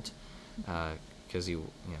World, because he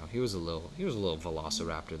was a little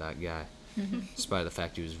velociraptor, that guy, despite the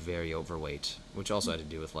fact he was very overweight, which also had to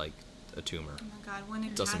do with like a tumor. Oh my god, when a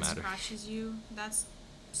cat scratches you, that's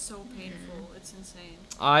so painful. It's insane.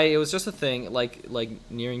 It was just a thing, like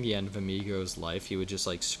nearing the end of Amigo's life, he would just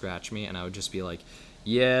like scratch me and I would just be like,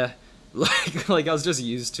 yeah, like I was just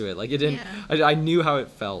used to it. Like it didn't, I knew how it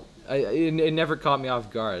felt. It never caught me off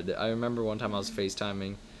guard. I remember one time I was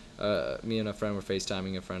FaceTiming, me and a friend were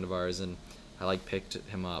FaceTiming a friend of ours, and I like picked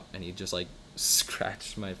him up and he just like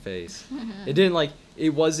scratched my face. It didn't like,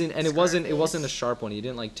 it wasn't a sharp one. He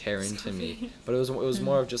didn't like tear into me, but it was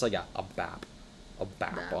more of just like a bap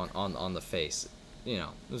on the face. You know,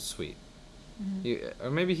 it was sweet.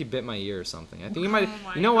 Or maybe he bit my ear or something. I think he might.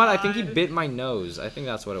 You know what? I think he bit my nose. I think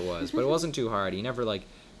that's what it was. But it wasn't too hard. He never like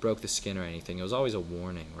broke the skin or anything. It was always a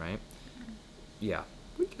warning, right? Yeah.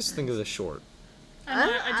 What do you guys think of the short?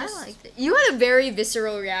 I liked it. You had a very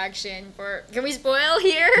visceral reaction. Can we spoil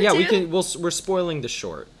here? Yeah, too? we can. We're spoiling the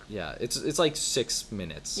short. Yeah, it's like 6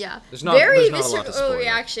 minutes. Yeah. There's very not a lot to spoil.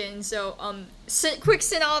 reaction. So quick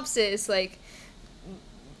synopsis, like.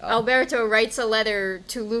 Alberto writes a letter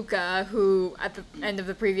to Luca, who at the end of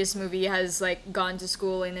the previous movie has like gone to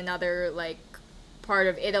school in another like part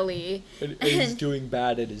of Italy. And he's doing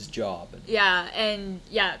bad at his job.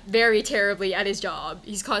 Very terribly at his job.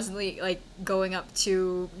 He's constantly like going up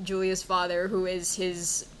to Julia's father, who is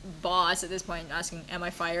his boss at this point, asking, "Am I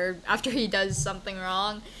fired?" after he does something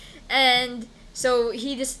wrong. And so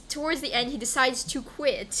towards the end he decides to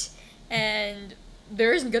quit, and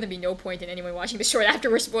there isn't going to be no point in anyone watching the short after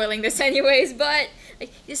we're spoiling this anyways, but like,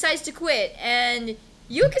 he decides to quit, and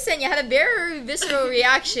you, Kseniya, had a very visceral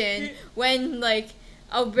reaction when like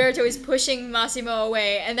Alberto is pushing Massimo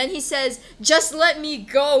away, and then he says, "Just let me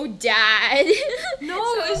go, Dad." No,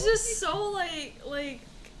 it's just so like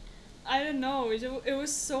I don't know, it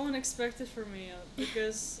was so unexpected for me,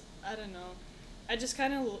 because I don't know, I just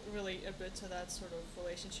kind of relate a bit to that sort of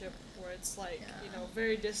relationship where it's like,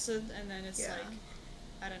 very distant, and then it's like,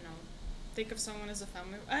 I don't know, think of someone as a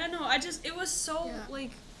family. I don't know, it was so,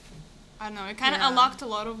 like, I don't know, it kind of unlocked a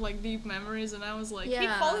lot of, like, deep memories, and I was like, he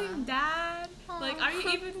calling him Dad? Aww. Like, are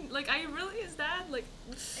you really his dad? Like,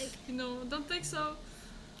 don't think so.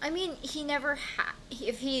 I mean, he never had,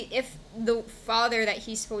 if the father that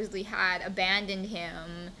he supposedly had abandoned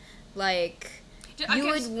him, like, you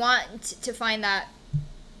would want to find that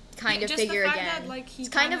kind of figure again. That, like, it's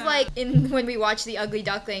kind of like when we watch The Ugly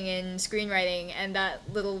Duckling in screenwriting, and that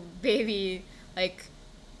little baby, like,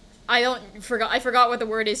 I forgot what the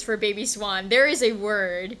word is for baby swan. There is a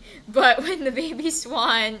word, but when the baby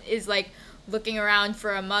swan is like looking around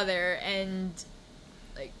for a mother and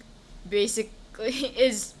like basically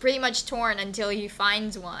is pretty much torn until he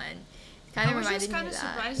finds one. Kind of reminded me of that. I was just kind of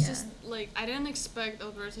surprised, just like I didn't expect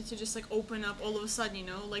Alberto to just like open up all of a sudden,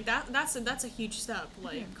 like that's a huge step.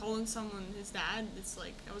 Like calling someone his dad, it's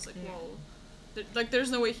like I was like, whoa. There's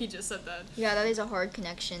no way he just said that. Yeah, that is a hard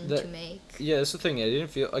connection to make. Yeah, that's the thing.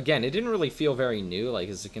 It didn't really feel very new. Like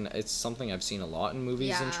it's something I've seen a lot in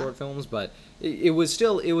movies and short films, but it was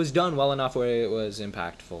done well enough where it was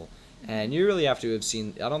impactful. And you really have to have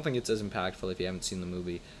seen. I don't think it's as impactful if you haven't seen the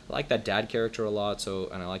movie. I like that dad character a lot.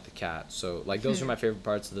 And I like the cat. So like those are my favorite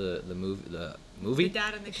parts of the movie. The movie. The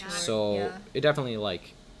dad and the cat. So it definitely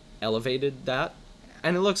like elevated that,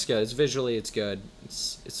 and it looks good. It's visually it's good.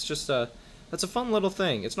 It's just that's a fun little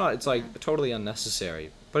thing. It's like totally unnecessary,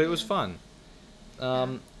 but it was fun.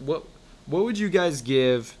 What would you guys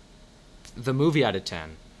give the movie out of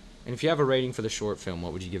 10? And if you have a rating for the short film,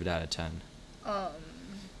 what would you give it out of 10?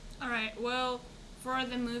 Alright, well, for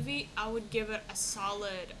the movie, I would give it a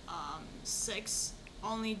solid 6,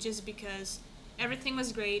 only just because everything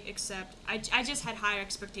was great, except I just had higher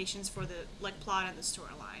expectations for the like plot and the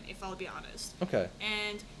storyline, if I'll be honest. Okay.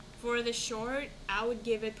 And for the short, I would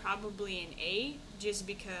give it probably an A, just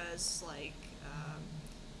because, like,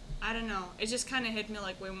 I don't know, it just kind of hit me,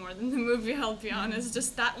 like, way more than the movie, I'll be honest.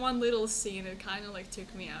 Just that one little scene, it kind of, like,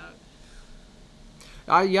 took me out.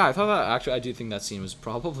 I thought that, actually, I do think that scene was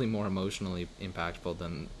probably more emotionally impactful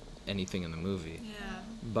than anything in the movie. Yeah.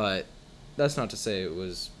 But that's not to say it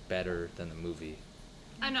was better than the movie.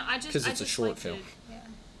 I know, because it's a short film. Yeah.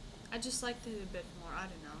 I just liked it a bit more, I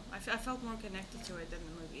don't know. I felt more connected to it than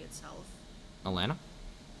the movie itself. Alanna?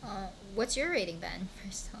 What's your rating then,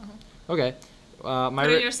 first of all? Okay. my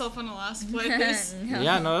Putting yourself on the last place. No.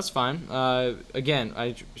 yeah, no, that's fine. Again,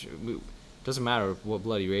 doesn't matter what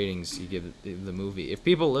bloody ratings you give the movie. If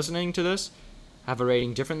people listening to this have a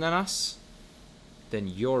rating different than us, then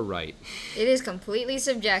you're right. It is completely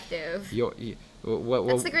subjective.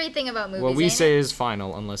 That's the great thing about movies. What we ain't say it? is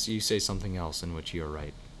final, unless you say something else in which you're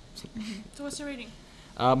right. So what's your rating?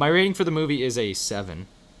 My rating for the movie is a 7.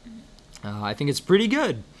 I think it's pretty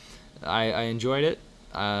good. I enjoyed it.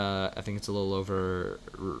 I think it's a little over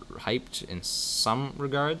hyped in some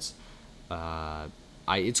regards.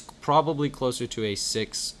 It's probably closer to a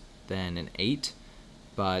 6 than an 8,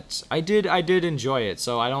 but I did enjoy it.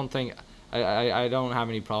 So I don't think I don't have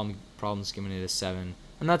any problems giving it a 7.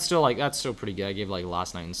 And that's still pretty good. I gave like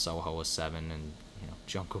Last Night in Soho a 7, and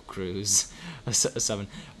Jungle Cruise a 7.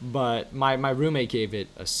 But my roommate gave it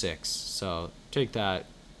a 6. So take that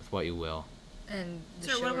with what you will. And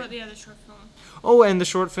So what about the other short film? Oh, and the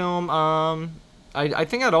short film, I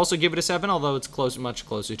think I'd also give it a 7, although it's much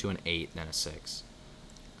closer to an 8 than a 6,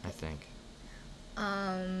 I think.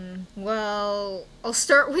 Well, I'll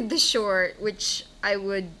start with the short, which I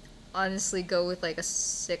would honestly go with like a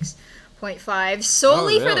 6.5,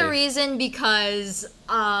 solely for the really? reason because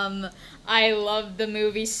I loved the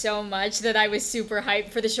movie so much that I was super hyped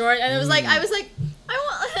for the short, and I was like, I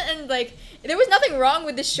want, and like, there was nothing wrong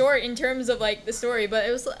with the short in terms of like the story, but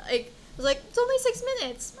it was like it's only 6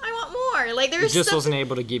 minutes. I want more. Like there's It just stuff wasn't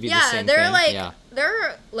able to give you the yeah, same they're thing. like Yeah.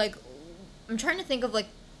 they're like I'm trying to think of like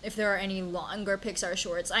if there are any longer Pixar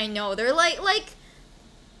shorts. I know they're like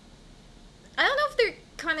I don't know if they're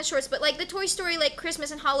kind of shorts, but like the Toy Story like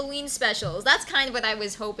Christmas and Halloween specials. That's kind of what I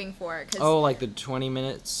was hoping for. Oh, like the 20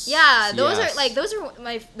 minutes? Yeah, those Yes. are like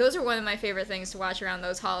those are one of my favorite things to watch around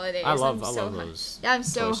those holidays. I love so those. Yeah, I'm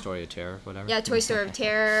so Toy Story of Terror, whatever. Yeah, Toy Story of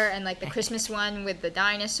Terror and like the Christmas one with the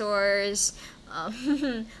dinosaurs.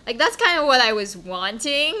 Like that's kind of what I was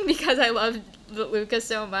wanting because I loved Luca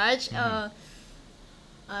so much.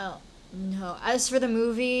 No, as for the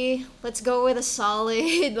movie, let's go with a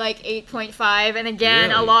solid like 8.5. And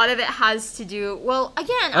again, a Really? lot of it has to do. Well,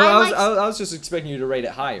 again, I was just expecting you to rate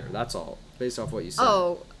it higher. That's all, based off what you said.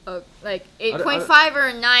 Like 8.5 or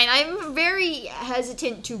a 9. I'm very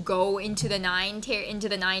hesitant to go into the 9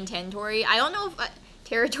 territory. I don't know if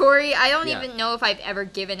territory. I don't Yeah. even know if I've ever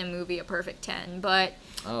given a movie a perfect 10, but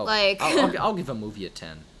Oh, like I'll give a movie a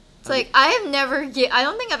 10. it's like I have never I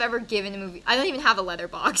don't think I've ever given a movie. I don't even have a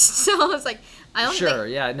letterbox. So it's like I don't Sure,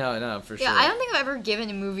 think yeah, no, for sure. yeah, I don't think I've ever given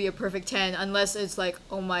a movie a perfect 10 unless it's like,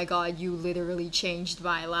 "Oh my god, you literally changed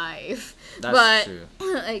my life." That's but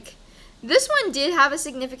true. like this one did have a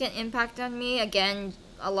significant impact on me. Again,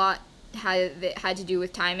 a lot had to do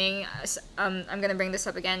with timing. I'm going to bring this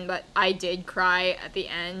up again, but I did cry at the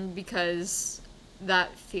end because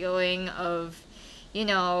that feeling of,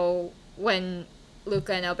 when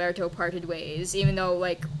Luca and Alberto parted ways, even though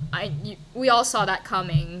like we all saw that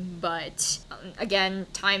coming, but again,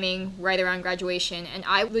 timing right around graduation, and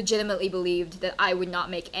I legitimately believed that I would not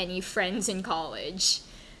make any friends in college.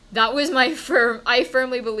 That was I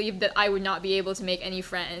firmly believed that I would not be able to make any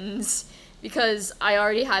friends because I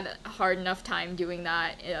already had a hard enough time doing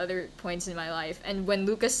that at other points in my life. And when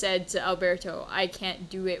Luca said to Alberto, "I can't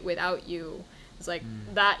do it without you," it's like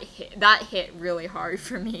that hit really hard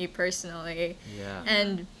for me personally. Yeah.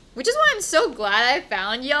 And which is why I'm so glad I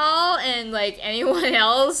found y'all and like anyone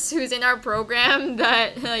else who's in our program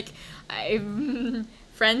that like I'm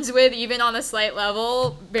friends with, even on a slight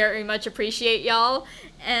level. Very much appreciate y'all.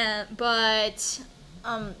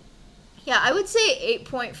 Yeah, I would say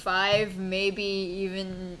 8.5, maybe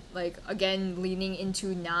even like again leaning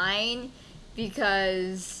into 9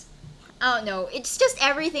 because I don't know, it's just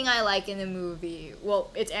everything I like in the movie.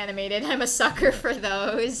 Well, it's animated. I'm a sucker for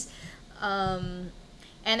those.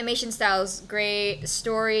 Animation style's great.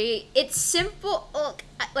 Story, it's simple. Look,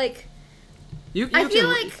 like I feel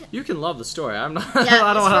like you can love the story. I'm not. Yeah,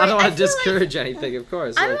 I don't I want to feel discourage anything. Of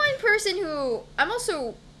course. I'm like- one person who I'm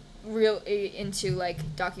also really into like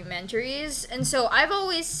documentaries, and so I've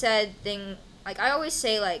always said when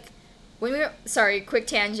we were quick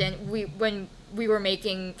tangent, when we were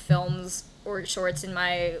making films or shorts in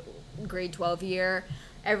my grade 12 year,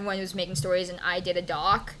 everyone was making stories and I did a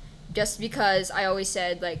doc just because I always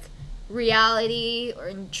said like reality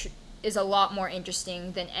is a lot more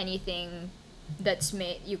interesting than anything that's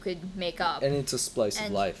you could make up. And it's a slice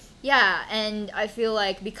of life. Yeah, and I feel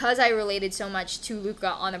like because I related so much to Luca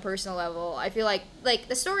on a personal level, I feel like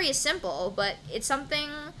the story is simple, but it's something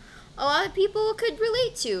a lot of people could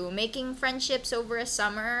relate to. Making friendships over a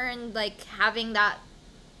summer and like having that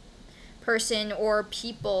person or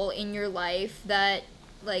people in your life that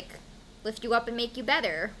like lift you up and make you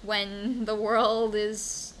better when the world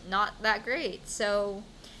is not that great. So,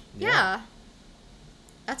 yeah.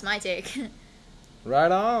 That's my take.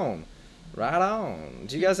 Right on. Right on.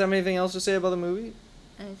 Do you guys have anything else to say about the movie?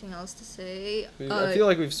 Anything else to say? I feel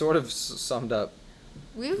like we've sort of summed up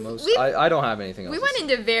most. We've I don't have anything else. we went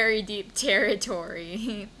into very deep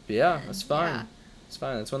territory. Yeah, that's fine. Yeah. It's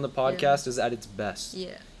fine. That's when the podcast is at its best.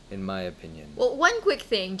 Yeah. In my opinion. Well, one quick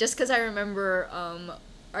thing, just because I remember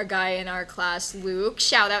our guy in our class, Luke.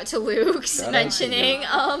 Shout out to Luke mentioning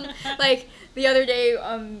like the other day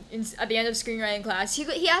at the end of screenwriting class,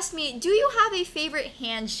 he asked me, "Do you have a favorite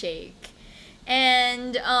handshake?"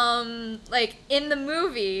 And like in the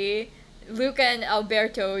movie, Luca and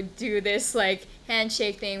Alberto do this like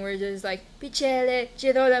handshake thing where there's like "Pichele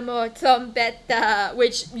Girolamo Trombetta,"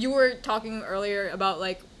 which you were talking earlier about,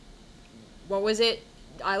 like, what was it?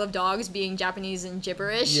 Isle of Dogs being Japanese and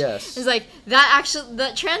gibberish. Yes. It's like that actually,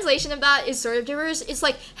 the translation of that is sort of gibberish. It's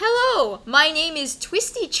like, "Hello, my name is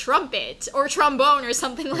Twisty Trumpet," or trombone or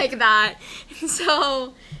something like that.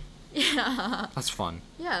 So, yeah. That's fun.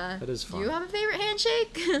 Yeah. That is fun. Do you have a favorite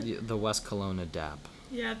handshake? The West Kelowna dab.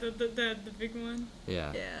 Yeah, the big one.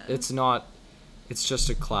 Yeah. Yeah. It's just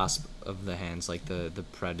a clasp of the hands, like the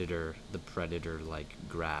predator like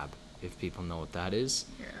grab, if people know what that is.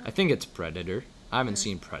 Yeah. I think it's Predator. I haven't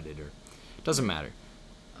seen Predator. Doesn't matter.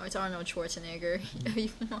 Oh, it's Arnold Schwarzenegger. You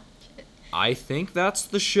can watch it. I think that's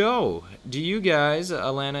the show. Do you guys,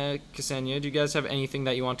 Alanna, Kseniya, do you guys have anything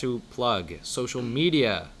that you want to plug? Social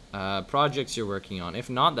media, projects you're working on? If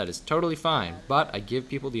not, that is totally fine. But I give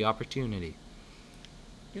people the opportunity.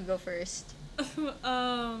 You go first.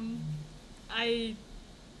 I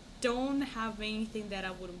don't have anything that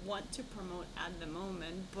I would want to promote at the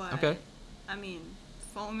moment, but Okay. I mean,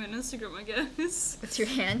 follow me on Instagram, I guess. What's your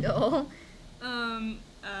handle?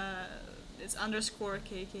 It's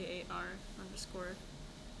 _KKAR_.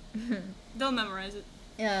 Don't memorize it.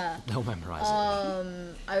 Yeah. Don't memorize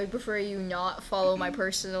it. I would prefer you not follow my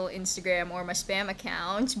personal Instagram or my spam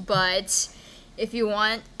account, but if you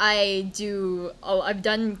want, I've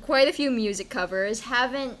done quite a few music covers.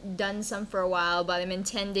 Haven't done some for a while, but I'm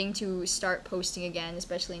intending to start posting again,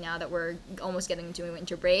 especially now that we're almost getting into a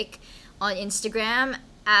winter break, on Instagram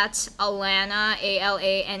at Alanna,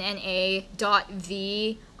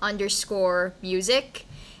 ALANNA.V_music.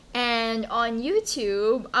 And on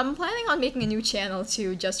YouTube, I'm planning on making a new channel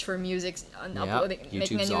too, just for music,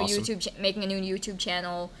 making a new YouTube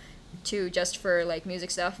channel too, just for like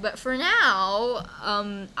music stuff. But for now,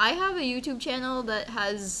 I have a YouTube channel that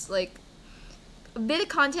has like a bit of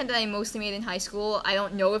content that I mostly made in high school. I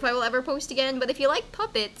don't know if I will ever post again, but if you like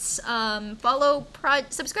puppets,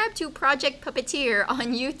 subscribe to Project Puppeteer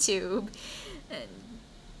on YouTube. And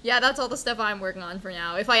yeah, that's all the stuff I'm working on for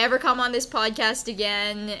now. If I ever come on this podcast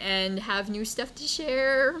again and have new stuff to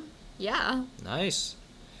share, yeah. Nice.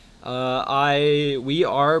 We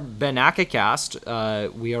are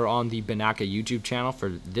Benakacast. We are on the Benaka YouTube channel for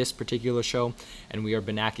this particular show, and we are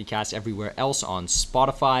Benakacast everywhere else on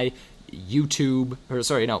Spotify,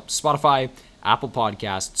 Spotify, Apple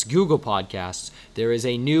Podcasts, Google Podcasts. There is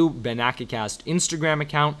a new Benakacast Instagram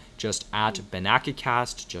account, just at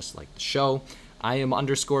Benakacast, just like the show. I am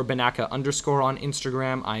 _Benaka_ on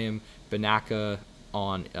Instagram. I am Benaka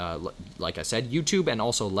on, like I said, YouTube, and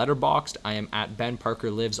also Letterboxd. I am at Ben Parker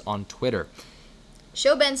Lives on Twitter.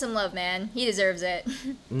 Show Ben some love, man. He deserves it.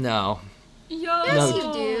 No. Yo, Yes,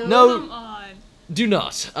 you do. No. Come on. Do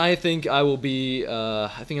not. I think I will be,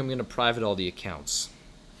 I think I'm going to private all the accounts.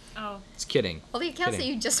 Oh, It's kidding. All the accounts Kidding.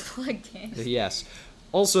 that you just plugged in. Yes.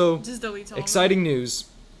 Also, just delete all exciting news.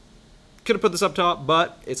 Could have put this up top,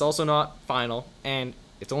 but it's also not final, and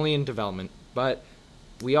it's only in development. But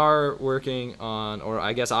we are working on, or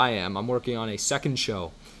I guess I'm working on a second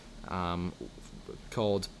show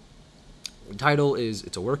called, the title is,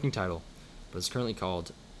 it's a working title, but it's currently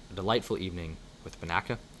called A Delightful Evening with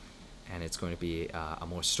Benaka, and it's going to be a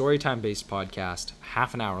more storytime-based podcast,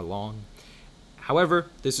 half an hour long. However,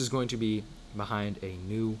 this is going to be behind a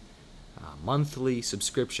new monthly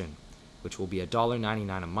subscription, which will be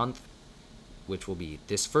 $1.99 a month, which will be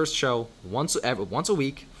this first show once a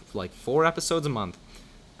week, like 4 episodes a month,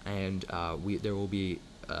 and there will be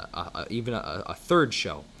even a third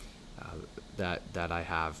show that I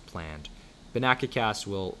have planned. Benakacast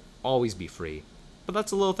will always be free, but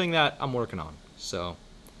that's a little thing that I'm working on. So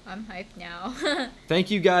I'm hyped now.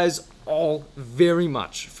 thank you guys all very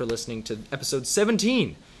much for listening to episode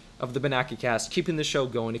 17 of the Benakacast, keeping the show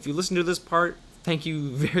going. If you listen to this part, thank you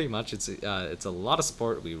very much. It's a lot of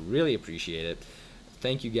support. We really appreciate it.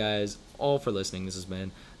 Thank you guys all for listening. This has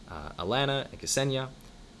been Alanna and Kseniya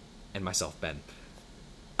and myself, Ben.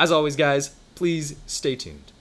 As always, guys, please stay tuned.